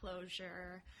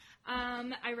closure.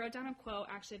 I wrote down a quote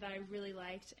actually that I really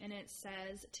liked, and it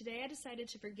says, "Today I decided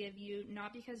to forgive you,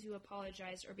 not because you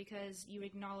apologized or because you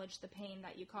acknowledged the pain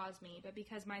that you caused me, but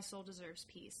because my soul deserves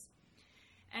peace."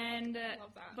 And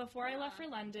Love that. before I left for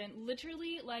London,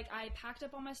 literally, like, I packed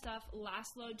up all my stuff,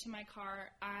 last load to my car.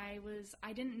 I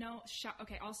didn't know.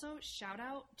 Okay, also, shout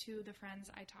out to the friends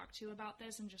I talked to about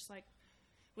this and just, like,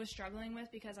 was struggling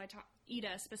with, because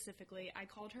Ida specifically, I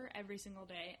called her every single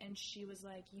day, and she was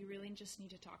like, you really just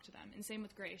need to talk to them. And same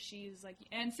with Grace. She's like,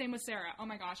 and same with Sarah. Oh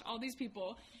my gosh, all these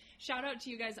people. Shout out to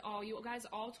you guys all. You guys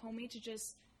all told me to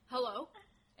just, Hello.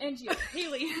 and you,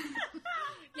 Haley.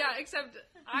 Yeah, except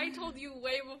I told you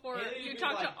way before Haley you was,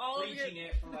 talked like, to all of your. preaching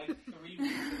it for like 3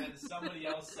 weeks, and then somebody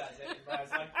else says it, and I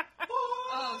was like,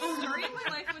 Oh, story of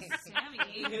my life with Sammy.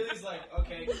 Haley's like,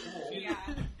 okay, cool. Yeah.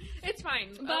 It's fine.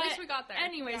 But At least we got there.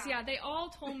 Anyways, yeah, they all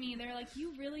told me, they're like,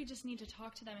 you really just need to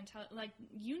talk to them and tell, like,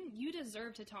 you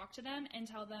deserve to talk to them and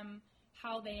tell them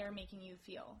how they are making you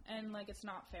feel, and like it's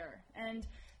not fair. And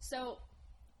so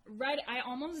I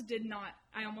almost didn't,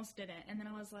 and then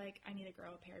I was like, I need to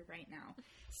grow a pair right now.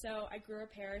 So I grew a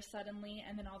pair suddenly,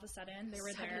 and then all of a sudden they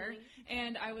were there,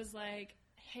 and I was like,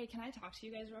 hey, can I talk to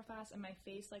you guys real fast? And my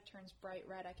face like turns bright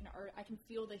red. I can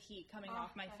feel the heat coming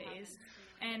off my face.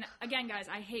 And again, guys,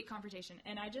 I hate confrontation.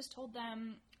 And I just told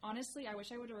them, honestly, I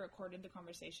wish I would have recorded the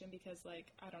conversation, because like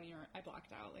I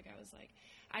blacked out. Like I was like,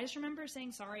 I just remember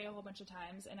saying sorry a whole bunch of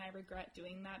times, and I regret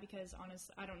doing that, because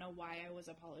honestly, I don't know why I was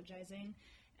apologizing.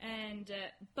 And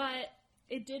but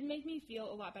it did make me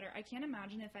feel a lot better. I can't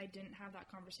imagine if I didn't have that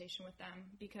conversation with them,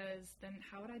 because then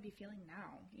how would I be feeling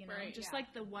now? You know, just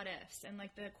like the what ifs and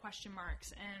like the question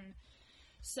marks. And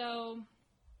so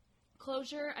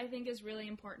closure, I think, is really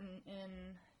important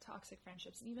in toxic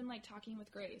friendships. Even like talking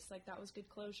with Grace, like that was good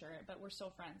closure, but we're still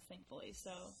friends, thankfully.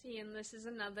 So see, and this is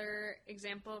another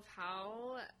example of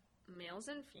how males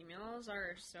and females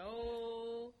are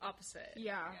so opposite.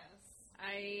 Yeah. Yes.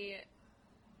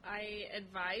 I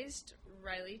advised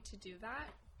Riley to do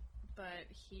that, but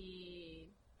he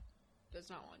does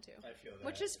not want to. I feel that.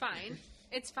 Which is fine.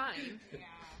 It's fine. Yeah.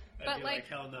 But like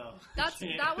hell no.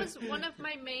 that was one of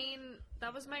my main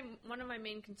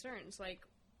concerns. Like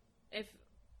if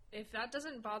that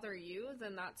doesn't bother you,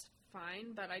 then that's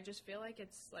fine, but I just feel like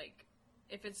it's like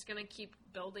if it's going to keep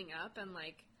building up and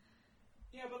like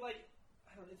yeah, but like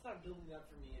I don't, it's not building up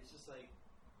for me. It's just like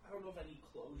I don't know if I need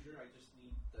closure. I just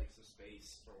need like some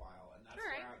space for a while, and that's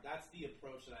that's the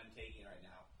approach that I'm taking right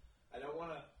now. I don't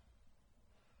want to.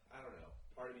 I don't know.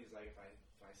 Part of me is like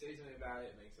if I say something about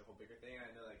it, it makes a whole bigger thing. I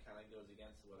know that kind of goes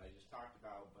against what I just talked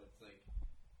about, but it's like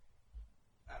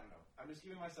I don't know. I'm just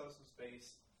giving myself some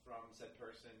space from said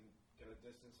person. Gonna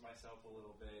distance myself a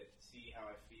little bit, see how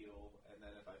I feel, and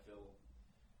then if I feel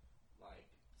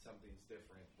like something's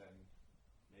different, then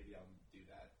maybe I'll do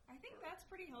that. I think that's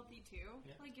pretty healthy too.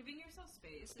 Yeah. Like giving yourself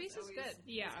space. Space is good.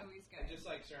 Yeah, it's always good. And just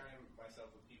like surrounding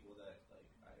myself with people that like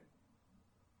I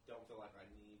don't feel like I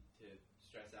need to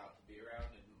stress out to be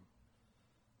around, and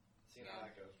seeing how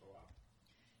that goes for a while.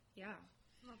 Yeah.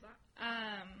 Love that.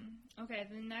 Okay,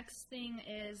 the next thing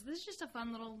is, this is just a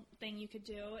fun little thing you could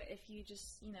do if you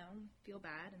just, you know, feel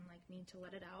bad and, like, need to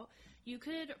let it out. You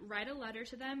could write a letter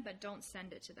to them, but don't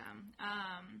send it to them.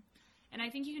 And I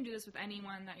think you can do this with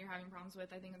anyone that you're having problems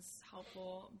with. I think it's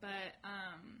helpful. But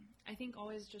I think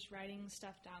always just writing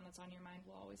stuff down that's on your mind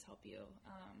will always help you.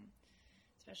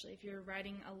 Especially if you're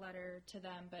writing a letter to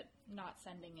them, but not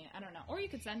sending it. I don't know. Or you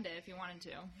could send it if you wanted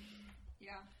to.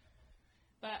 Yeah.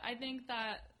 But I think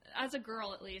that, as a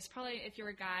girl at least, probably if you're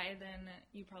a guy, then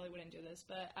you probably wouldn't do this.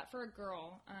 But for a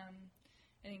girl,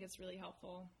 I think it's really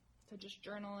helpful to just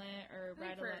journal it or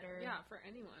write a letter. Yeah, for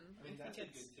anyone. I mean, that's a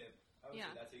good tip.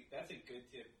 That's a good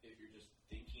tip if you're just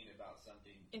thinking about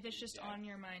something. If it's just on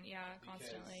your mind,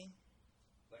 constantly.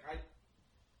 Like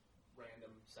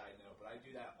random side note, but I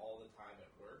do that all the time at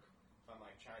work. If I'm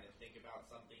like trying to think about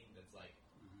something that's like,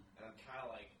 and I'm kind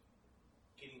of like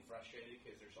getting frustrated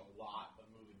because there's a lot of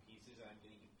moving pieces and I'm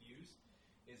getting confused,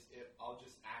 I'll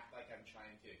just act like I'm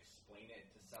trying to explain it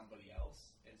to somebody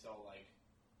else, and so like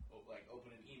open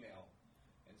an email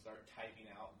and start typing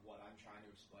out what I'm trying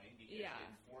to explain, because it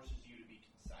forces you to be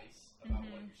concise about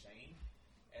what you're saying,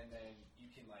 and then you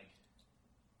can like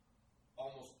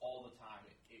almost all the time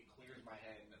it clears my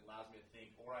head and it allows me to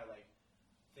think, or I like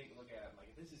look at it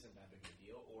like, this isn't that big of a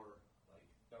deal, or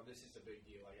no, this is a big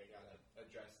deal. Like, I gotta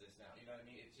address this now. You know what I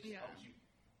mean? It just helps you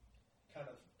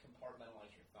kind of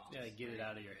compartmentalize your thoughts. Yeah, get it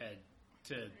out of your head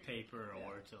to paper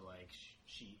or to like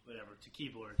sheet, whatever, to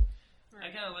keyboard. Right.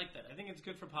 I kind of like that. I think it's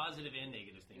good for positive and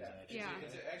negative things. Actually.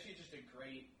 It's actually just a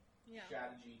great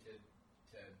strategy to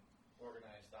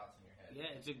organize thoughts in your head.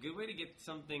 Yeah, it's a good way to get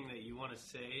something that you want to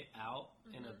say out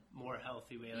in a more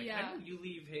healthy way. Like, I know you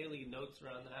leave Haley notes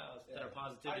around the house that are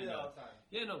positivity. I do that all the time.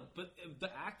 Yeah, no, but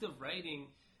the act of writing,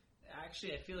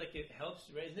 actually, I feel like it helps.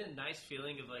 Isn't it a nice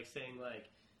feeling of like saying like,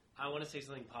 I want to say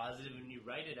something positive, and you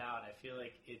write it out. I feel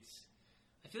like it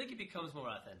becomes more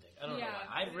authentic. I don't know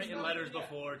why. I've written letters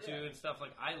before too and stuff.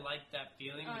 Like, I like that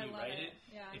feeling when you write it.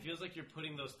 Yeah. It feels like you're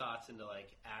putting those thoughts into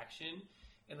like action.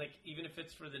 And, like, even if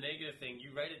it's for the negative thing,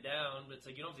 you write it down, but it's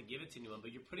like you don't have to give it to anyone,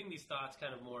 but you're putting these thoughts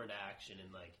kind of more into action and,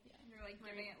 like... Yeah, you're, like,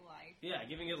 giving it life. Yeah,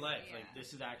 giving it life. Yeah. Like,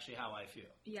 this is actually how I feel.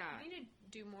 Yeah. I need to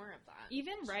do more of that.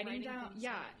 Even writing down...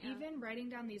 even writing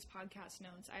down these podcast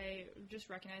notes, I just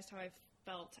recognized how I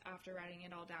felt after writing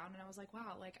it all down, and I was like,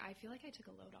 wow, like, I feel like I took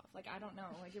a load off. Like, I don't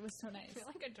know. Like, it was so nice. I feel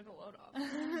like I took a load off.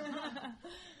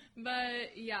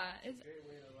 But, yeah,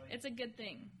 it's a good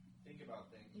thing. Think about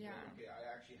things. Yeah. Like, okay,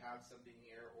 I actually have something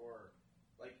here, or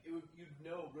like you'd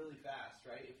know really fast,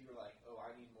 right? If you were like, oh,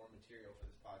 I need more material for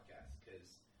this podcast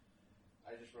because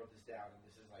I just wrote this down and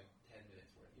this is like 10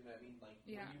 minutes worth. You know what I mean? Like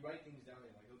when you write things down,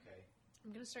 you're like, okay.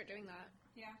 I'm gonna start doing that.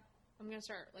 Yeah. I'm gonna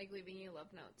start like leaving you love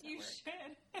notes. You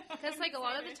should. Because like a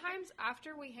lot of the times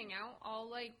after we hang out, I'll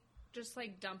like just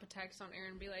like dump a text on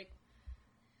Erin and be like,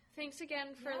 thanks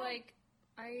again for like.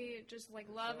 I just like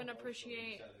love and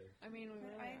appreciate. I mean,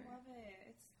 I love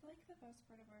it. It's like the best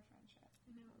part of our friendship.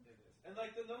 It is. And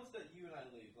like the notes that you and I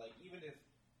leave, like even if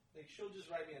Like, she'll just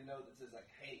write me a note that says,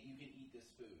 like, hey, you can eat this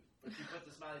food. But she puts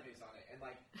a smiley face on it. And,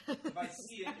 like, if I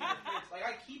see it in the fridge, like,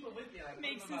 I keep it with me. I put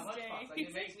it in my lunchbox. Like,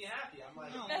 it makes me happy. I'm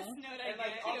like, best note I and,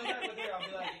 like, I'll chat with her. I'll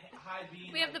be like, hi,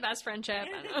 Bean. We have the best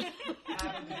friendship.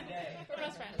 Have a good day. We're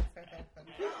best friends.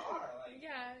 We are. Like,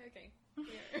 Yeah, okay. We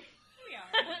are.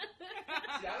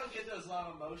 see, I don't get those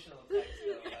long emotional texts,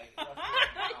 though. Like,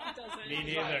 He doesn't. Me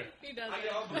neither. He I doesn't.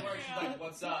 get home from work, she's like,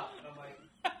 what's up? And I'm like,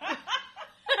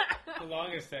 The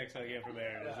longest text I get from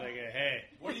Aaron is like, hey,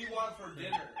 what do you want for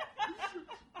dinner?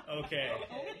 okay.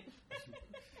 Okay.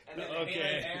 And then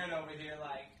Okay. Aaron over here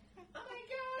like, oh my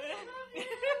gosh, I love you.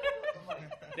 I'm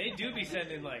like, They do be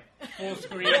sending like full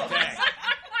screen text.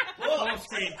 Full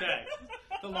screen text.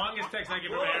 The longest text I get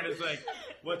from Aaron is like,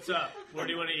 what's up? Where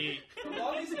do you want to eat? the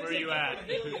longest Where are you at?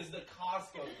 is the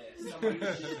Costco list. I'm like,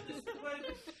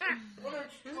 what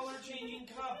are color changing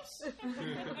cups?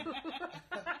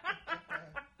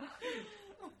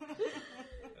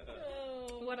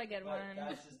 What a good But one.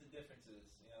 that's just the differences,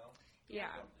 you know? Yeah.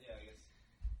 Yeah, I guess.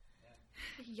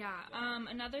 Yeah.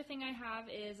 Another thing I have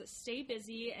is stay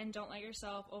busy and don't let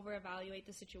yourself over-evaluate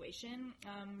the situation.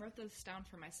 Wrote this down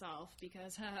for myself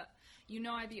because,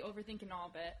 I'd be overthinking all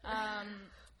of it.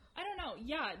 I don't know.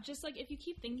 Yeah, just like if you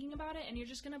keep thinking about it and you're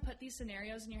just going to put these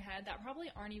scenarios in your head that probably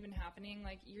aren't even happening,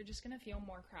 like you're just going to feel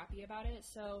more crappy about it.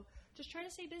 So just try to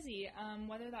stay busy,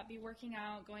 whether that be working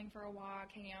out, going for a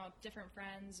walk, hanging out with different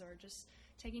friends, or just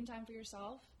taking time for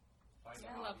yourself. Find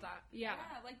I a love hobby. that. Yeah.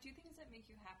 Like do things that make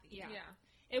you happy. Yeah.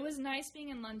 It was nice being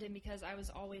in London because I was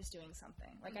always doing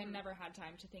something. Like, I never had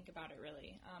time to think about it,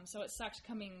 really. So it sucked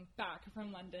coming back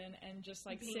from London and just,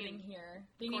 like, sitting here,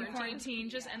 being in quarantine.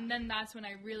 And then that's when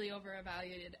I really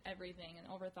over-evaluated everything and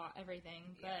overthought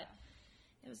everything. But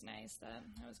it was nice that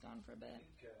I was gone for a I bit.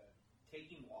 think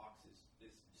taking walks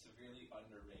is severely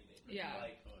underrated. Yeah.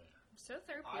 Like, So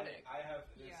therapeutic. I have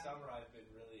this summer I've been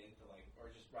really into like,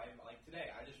 or just riding. Like today,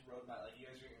 I just rode my like you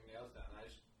guys are getting your nails done. I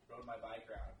just rode my bike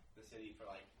around the city for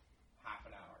like half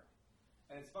an hour,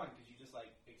 and it's fun because you just like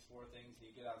explore things and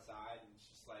you get outside and it's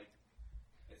just like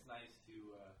it's nice to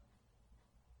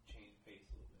change pace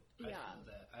a little bit. I feel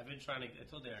that. I've been trying to. I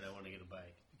told Darren I want to get a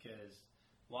bike because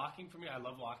walking for me, I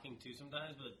love walking too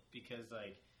sometimes, but because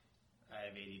like I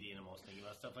have ADD and I'm always thinking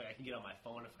about stuff. Like I can get on my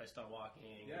phone if I start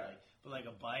walking. Yeah. But like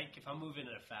a bike, if I'm moving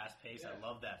at a fast pace, I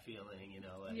love that feeling. You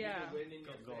know, like Yeah. The wind in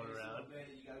your Going face around. a little bit.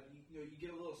 You got you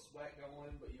get a little sweat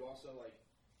going, but you also like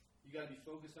you got to be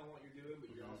focused on what you're doing,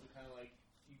 but you're also kind of like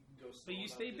you can go. But you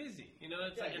stay busy. You know,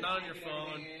 it's like you're not not on your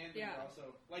phone.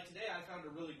 Also, like today, I found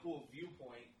a really cool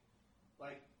viewpoint,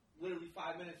 like literally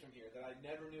 5 minutes from here that I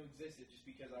never knew existed, just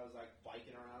because I was like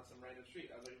biking around some random street.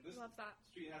 I was like, this Love that.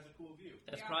 street has a cool view.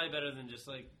 That's probably better than just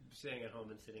like staying at home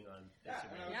and sitting on Yeah,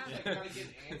 Instagram. and I was just like kind of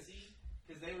getting antsy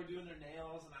because they were doing their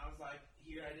nails, and I was like,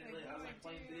 here I didn't really. I was like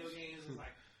playing video games. I was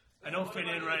like, I don't what fit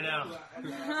am in gonna right do? now. And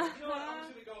then I was like, you know what? I'm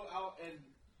just gonna go out and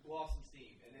blow off some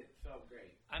steam, and it felt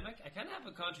great. I kind of have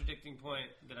a contradicting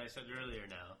point that I said earlier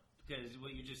now, because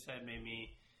what you just said made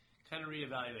me kind of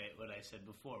reevaluate what I said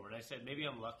before. When I said maybe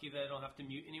I'm lucky that I don't have to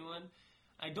mute anyone,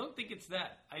 I don't think it's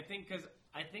that. I think that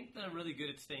I'm really good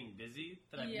at staying busy,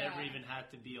 that I've never even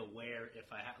had to be aware if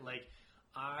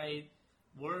I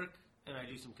work and I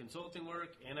do some consulting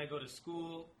work and I go to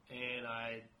school and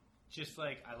I just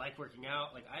like, I like working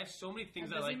out. Like I have so many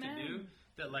things I like to do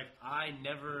that like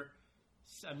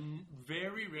I'm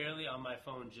very rarely on my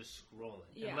phone just scrolling.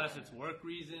 Yeah. Unless it's work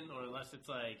reason or unless it's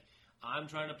like I'm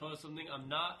trying to post something. I'm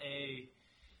not a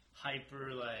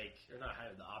hyper like, or not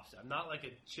hyper, the opposite. I'm not like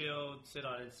a chill, sit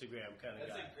on Instagram kind of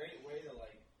guy. That's a great way to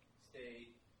like stay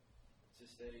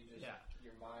just keep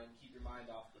your mind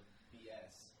off the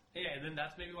BS. Yeah, and then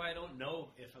that's maybe why I don't know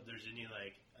if there's any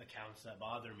like accounts that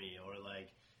bother me or like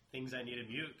things I need to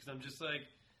mute, because I'm just like,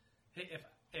 hey,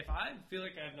 if I feel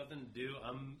like I have nothing to do,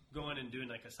 I'm going and doing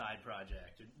like a side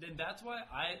project. And that's why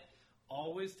I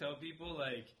always tell people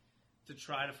like to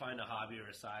try to find a hobby or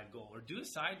a side goal or do a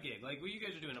side gig, like what you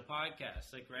guys are doing, a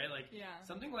podcast, like right, like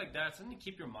something like that, something to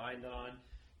keep your mind on.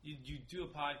 You do a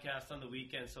podcast on the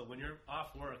weekend, so when you're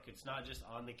off work, it's not just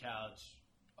on the couch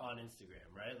on Instagram,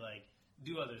 right? Like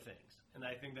do other things. And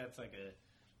I think that's like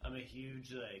I'm a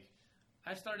huge like,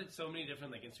 I started so many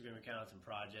different like Instagram accounts and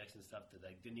projects and stuff that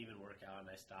like didn't even work out and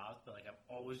I stopped, but like I've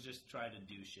always just tried to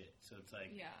do shit, so it's like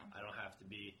I don't have to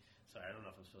be. Sorry, I don't know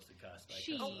if I'm supposed to cuss.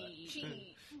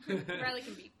 But Riley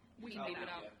can beep. We can beep it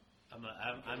out.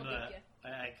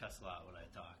 I cuss a lot when I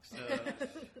talk. So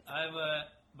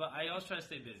but I always try to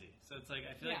stay busy. So it's like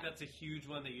I feel like that's a huge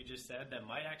one that you just said that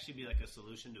might actually be like a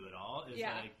solution to it all. Is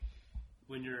like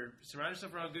when you're surround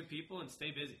yourself around good people and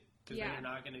stay busy, because then you're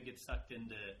not going to get sucked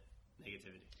into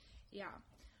negativity. Yeah.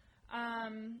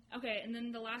 Okay, and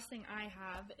then the last thing I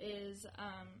have is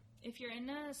if you're in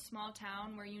a small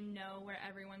town where you know where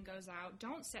everyone goes out,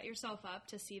 don't set yourself up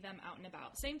to see them out and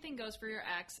about. Same thing goes for your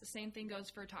ex. Same thing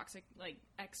goes for toxic, like,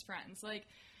 ex-friends. Like,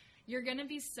 you're going to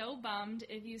be so bummed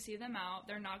if you see them out.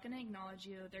 They're not going to acknowledge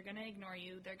you. They're going to ignore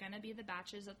you. They're going to be the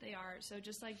batches that they are. So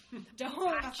just, like,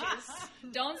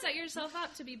 don't set yourself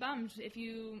up to be bummed if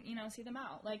you see them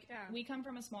out. Like, we come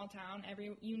from a small town.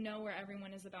 You know where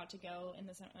everyone is about to go in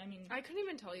this. I mean, I couldn't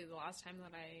even tell you the last time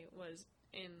that I was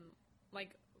in,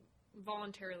 like,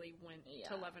 voluntarily went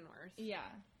to Leavenworth. Yeah.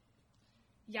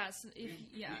 Yes.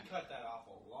 We cut that off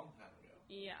a long time ago.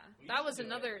 Yeah, that was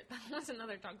another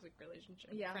toxic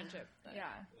relationship, friendship.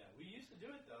 Yeah, we used to do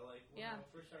it though. Like when I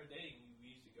first started dating,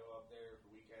 we used to go up there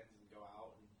for weekends and go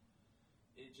out, and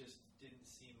it just didn't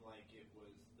seem like it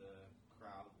was the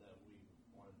crowd that we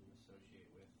wanted to associate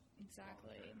with.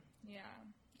 Exactly. Yeah,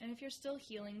 and if you're still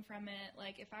healing from it,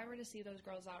 like if I were to see those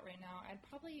girls out right now, I'd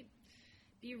probably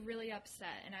be really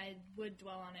upset, and I would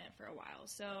dwell on it for a while.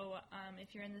 So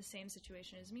if you're in the same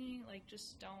situation as me, like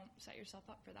just don't set yourself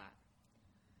up for that.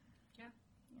 Yeah.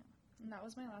 And that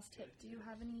was my last tip. Do you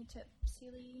have any tips,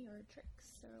 Celie, or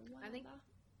tricks, or what? I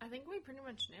think we pretty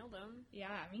much nailed them.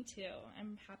 Yeah, me too.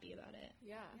 I'm happy about it.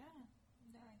 Yeah.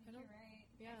 No, I think you're right.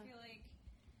 Yeah. I feel like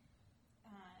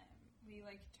we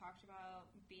talked about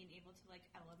being able to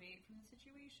elevate from the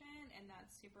situation, and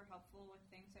that's super helpful with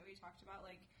things that we talked about.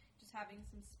 Like just having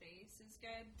some space is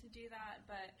good to do that,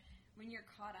 but when you're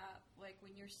caught up, like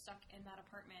when you're stuck in that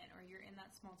apartment or you're in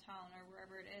that small town or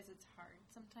wherever it is, it's hard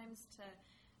sometimes to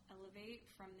elevate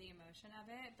from the emotion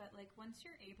of it. But once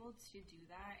you're able to do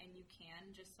that and you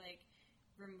can just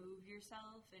remove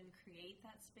yourself and create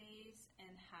that space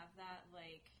and have that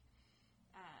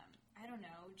I don't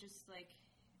know, just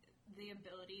the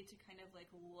ability to kind of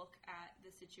look at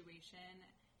the situation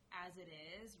as it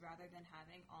is rather than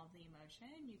having all the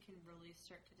emotion, you can really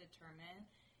start to determine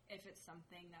if it's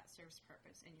something that serves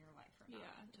purpose in your life or not.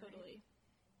 Yeah, totally.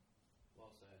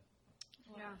 Well said.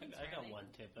 Yeah. I got one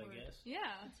tip, I guess. Yeah.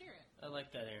 Let's hear it. I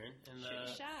like that, Aaron. And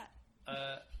Shot.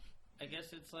 I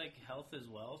guess it's health is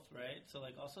wealth, right? So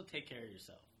also take care of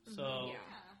yourself. So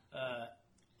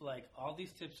all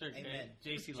these tips are Amen.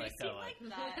 great. JC liked that one.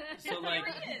 That. So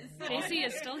JC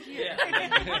is still here.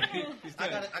 Yeah. I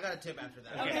got a tip after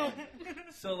that. Okay.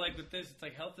 So with this,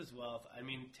 it's health is wealth. I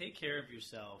mean, take care of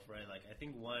yourself, right? I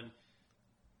think one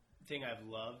thing I've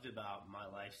loved about my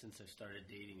life since I started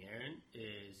dating Aaron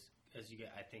is, as you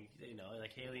get, I think,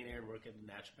 Haley and Aaron work at the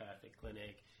naturopathic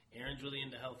clinic. Aaron's really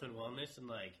into health and wellness, and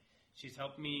she's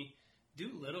helped me do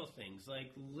little things.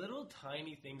 Little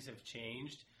tiny things have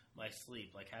changed my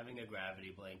sleep, having a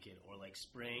gravity blanket, or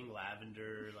spraying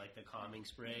lavender, the calming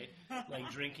spray,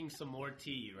 drinking some more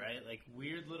tea, right?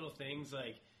 Weird little things,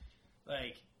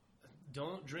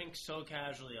 don't drink so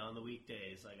casually on the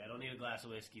weekdays. I don't need a glass of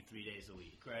whiskey 3 days a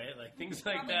week, right? Things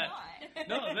like that. Not.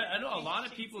 No, I know a lot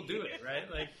of people do it, right?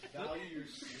 Value your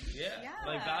sleep.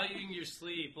 Yeah. Valuing your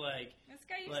sleep, This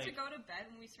guy used to go to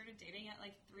bed when we started dating at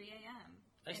 3 a.m.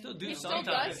 I still do he sometimes.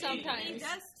 Still does sometimes. He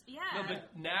does, yeah. No,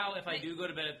 but now if I do go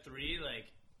to bed at 3,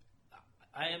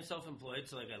 I am self-employed,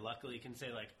 so I luckily can say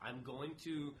I'm going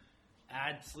to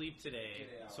add sleep today,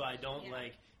 so I don't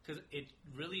because it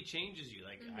really changes you.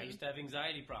 I used to have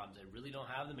anxiety problems. I really don't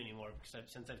have them anymore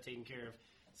since I've taken care of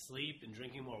sleep and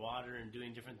drinking more water and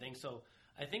doing different things. So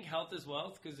I think health is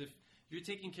wealth, because if you're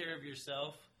taking care of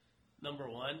yourself, number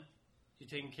one, you're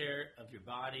taking care of your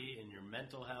body and your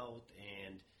mental health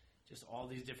and just all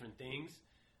these different things.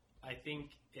 I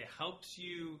think it helps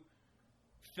you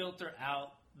filter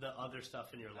out the other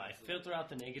stuff in your life. Filter out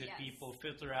the negative people.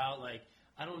 Filter out,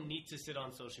 I don't need to sit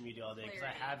on social media all day because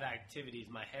I have activities.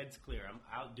 My head's clear. I'm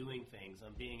out doing things.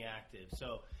 I'm being active.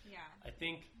 So I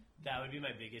think that would be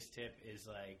my biggest tip is,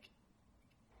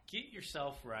 get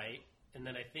yourself right. And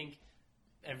then I think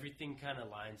everything kind of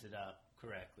lines it up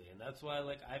correctly. And that's why,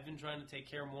 I've been trying to take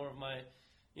care more of my,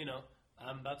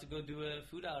 I'm about to go do a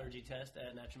food allergy test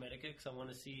at Naturmedica because I want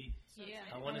to see.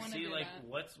 I want to see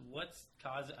what's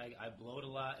causing. I bloat a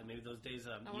lot, and maybe those days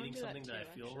that I'm eating something that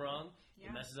I feel wrong,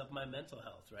 it messes up my mental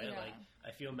health, right? Yeah. I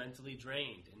feel mentally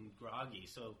drained and groggy.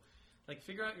 So,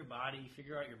 figure out your body,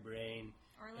 figure out your brain.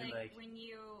 Or when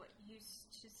you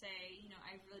used to say,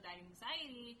 I have really bad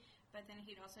anxiety, but then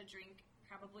he'd also drink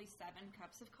probably 7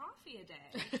 cups of coffee a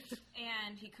day,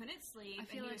 and he couldn't sleep,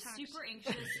 and he was super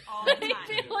anxious all the time.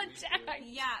 I feel attacked.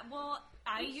 Yeah, well,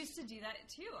 I used to do that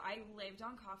too. I lived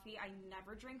on coffee. I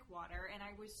never drank water, and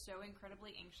I was so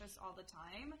incredibly anxious all the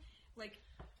time.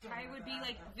 I would be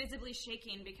visibly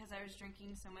shaking because I was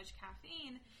drinking so much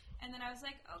caffeine, And then I was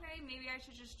like, okay, maybe I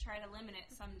should just try to limit it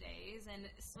some days. And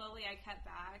slowly I cut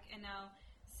back. And now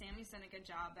Sammy's done a good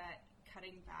job at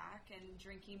cutting back and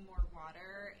drinking more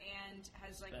water and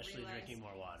has like especially realized, drinking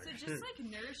more water. So just like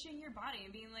nourishing your body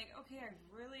and being like, okay, I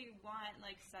really want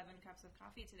like 7 cups of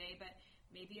coffee today, but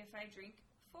maybe if I drink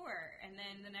 4 and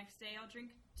then the next day I'll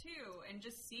drink 2 and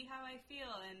just see how I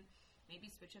feel and maybe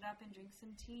switch it up and drink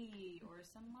some tea or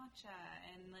some matcha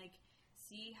and like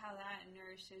see how that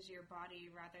nourishes your body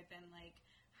rather than like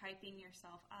hyping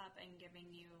yourself up and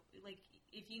giving you like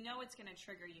if you know it's going to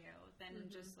trigger you then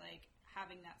just like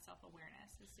having that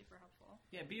self-awareness is super helpful.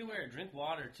 Yeah, be aware. Drink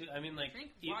water too. I mean, like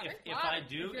drink water. If I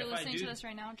do, if you're listening to this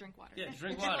right now, drink water. Yeah,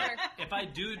 drink water. if I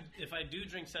do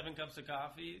drink 7 cups of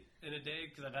coffee in a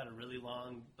day because I've had a really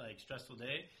long, like stressful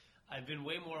day, I've been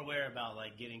way more aware about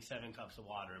like getting 7 cups of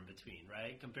water in between,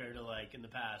 right? Compared to like in the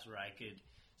past where I could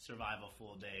survive a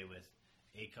full day with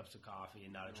 8 cups of coffee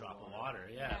and not a drop of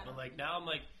water. Yeah, but like now I'm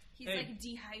like. He's like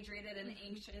dehydrated and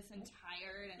anxious and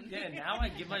tired. And yeah, now I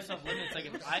give myself limits. Like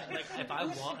if I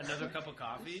want another cup of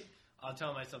coffee, I'll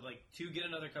tell myself like to get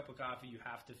another cup of coffee, you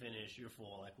have to finish your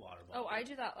full like water bottle. Oh, I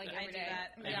do that like every day.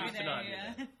 I used to not do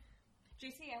that.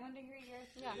 JC, I wanted to hear your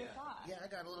thoughts. Yeah, I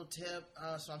got a little tip,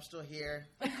 so I'm still here.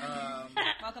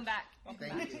 Welcome back.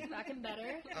 Thank you. Back and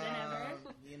better than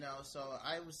ever. You know, so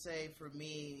I would say for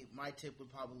me, my tip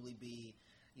would probably be,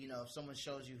 you know, if someone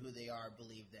shows you who they are,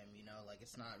 believe them. You know, like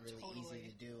it's not really easy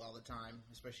to do all the time,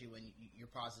 especially when you're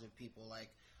positive people like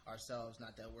ourselves.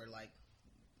 Not that we're like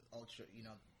ultra, you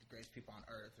know, the greatest people on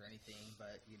earth or anything,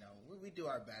 but you know, we do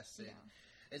our best. And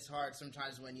it's hard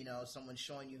sometimes when you know someone's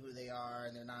showing you who they are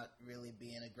and they're not really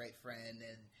being a great friend,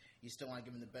 and you still want to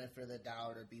give them the benefit of the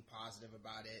doubt or be positive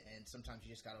about it. And sometimes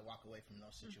you just got to walk away from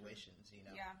those situations. You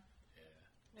know. Yeah.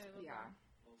 That's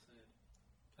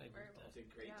a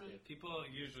great tip. People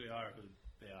usually are who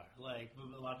they are. Like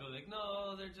a lot of people are like,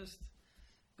 no, they're just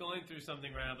going through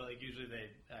something right now, but like usually they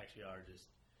actually are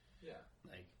just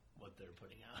like what they're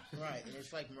putting out. Right, and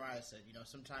it's like Mariah said, you know,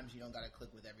 sometimes you don't got to click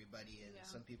with everybody, and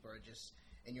some people are just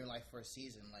in your life for a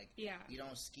season. Like, you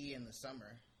don't ski in the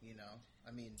summer, you know.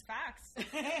 I mean, facts.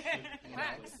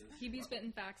 Facts. He be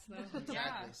spitting facts though.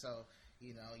 Exactly. So.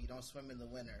 You know, you don't swim in the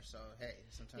winter, so hey,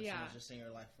 sometimes someone's just in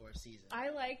your life for a season. I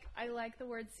like the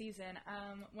word season.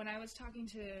 When I was talking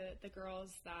to the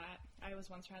girls that I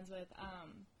was once friends with,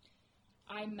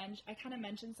 I kind of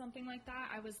mentioned something like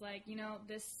that. I was like, you know,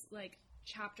 this like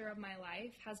chapter of my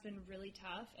life has been really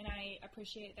tough, and I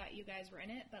appreciate that you guys were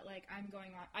in it, but like I'm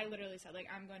going on. I literally said like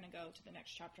I'm going to go to the next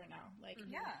chapter now. Like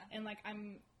and like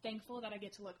I'm thankful that I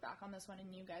get to look back on this one,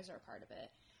 and you guys are a part of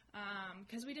it.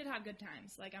 Because we did have good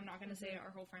times. Like, I'm not going to say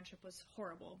our whole friendship was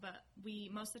horrible, but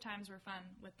most of the times were fun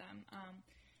with them.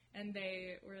 And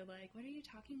they were like, what are you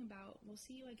talking about? We'll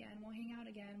see you again. We'll hang out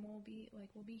again. We'll be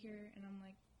here. And I'm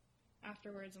like,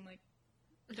 afterwards, I'm like,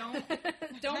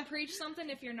 don't preach something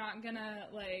if you're not going to,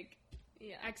 like,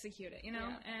 execute it, you know?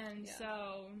 And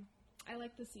so, I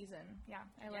like the season. Yeah,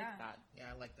 I like that.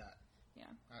 Yeah, I like that. Yeah.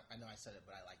 I know I said it,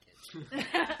 but I like it.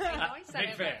 I know I said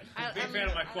Big fan. Big fan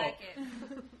of my quote. I like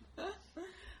it.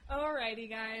 Alrighty,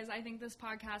 guys. I think this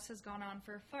podcast has gone on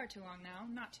for far too long now.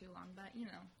 Not too long, but, you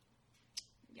know.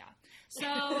 Yeah.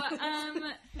 So,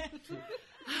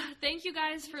 thank you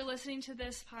guys for listening to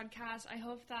this podcast. I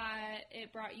hope that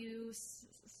it brought you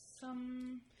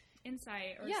some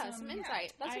insight. Or some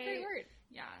insight. That's a great word.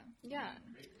 Yeah.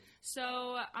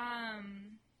 So,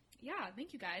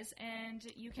 thank you guys, and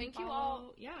you can thank you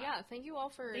all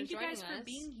for thank you joining guys for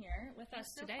being here with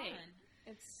us today. Fun.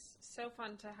 It's so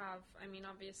fun to have. I mean,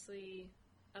 obviously,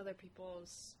 other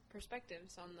people's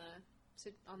perspectives on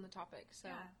the topic. So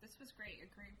this was great. A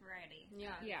great variety.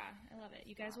 Yeah, I love it.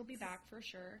 You guys will be back for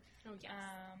sure. Oh yes.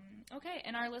 Okay,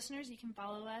 and our listeners, you can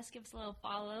follow us. Give us a little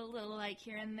follow, a little like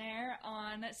here and there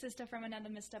on Sista from Another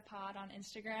Mista Pod on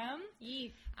Instagram.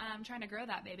 I'm trying to grow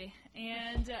that baby,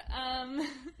 and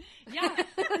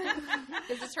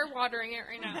this is her watering it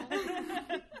right now.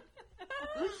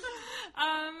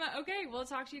 Okay, we'll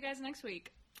talk to you guys next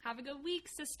week. Have a good week,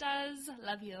 sisters.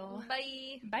 Love you.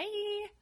 Bye. Bye.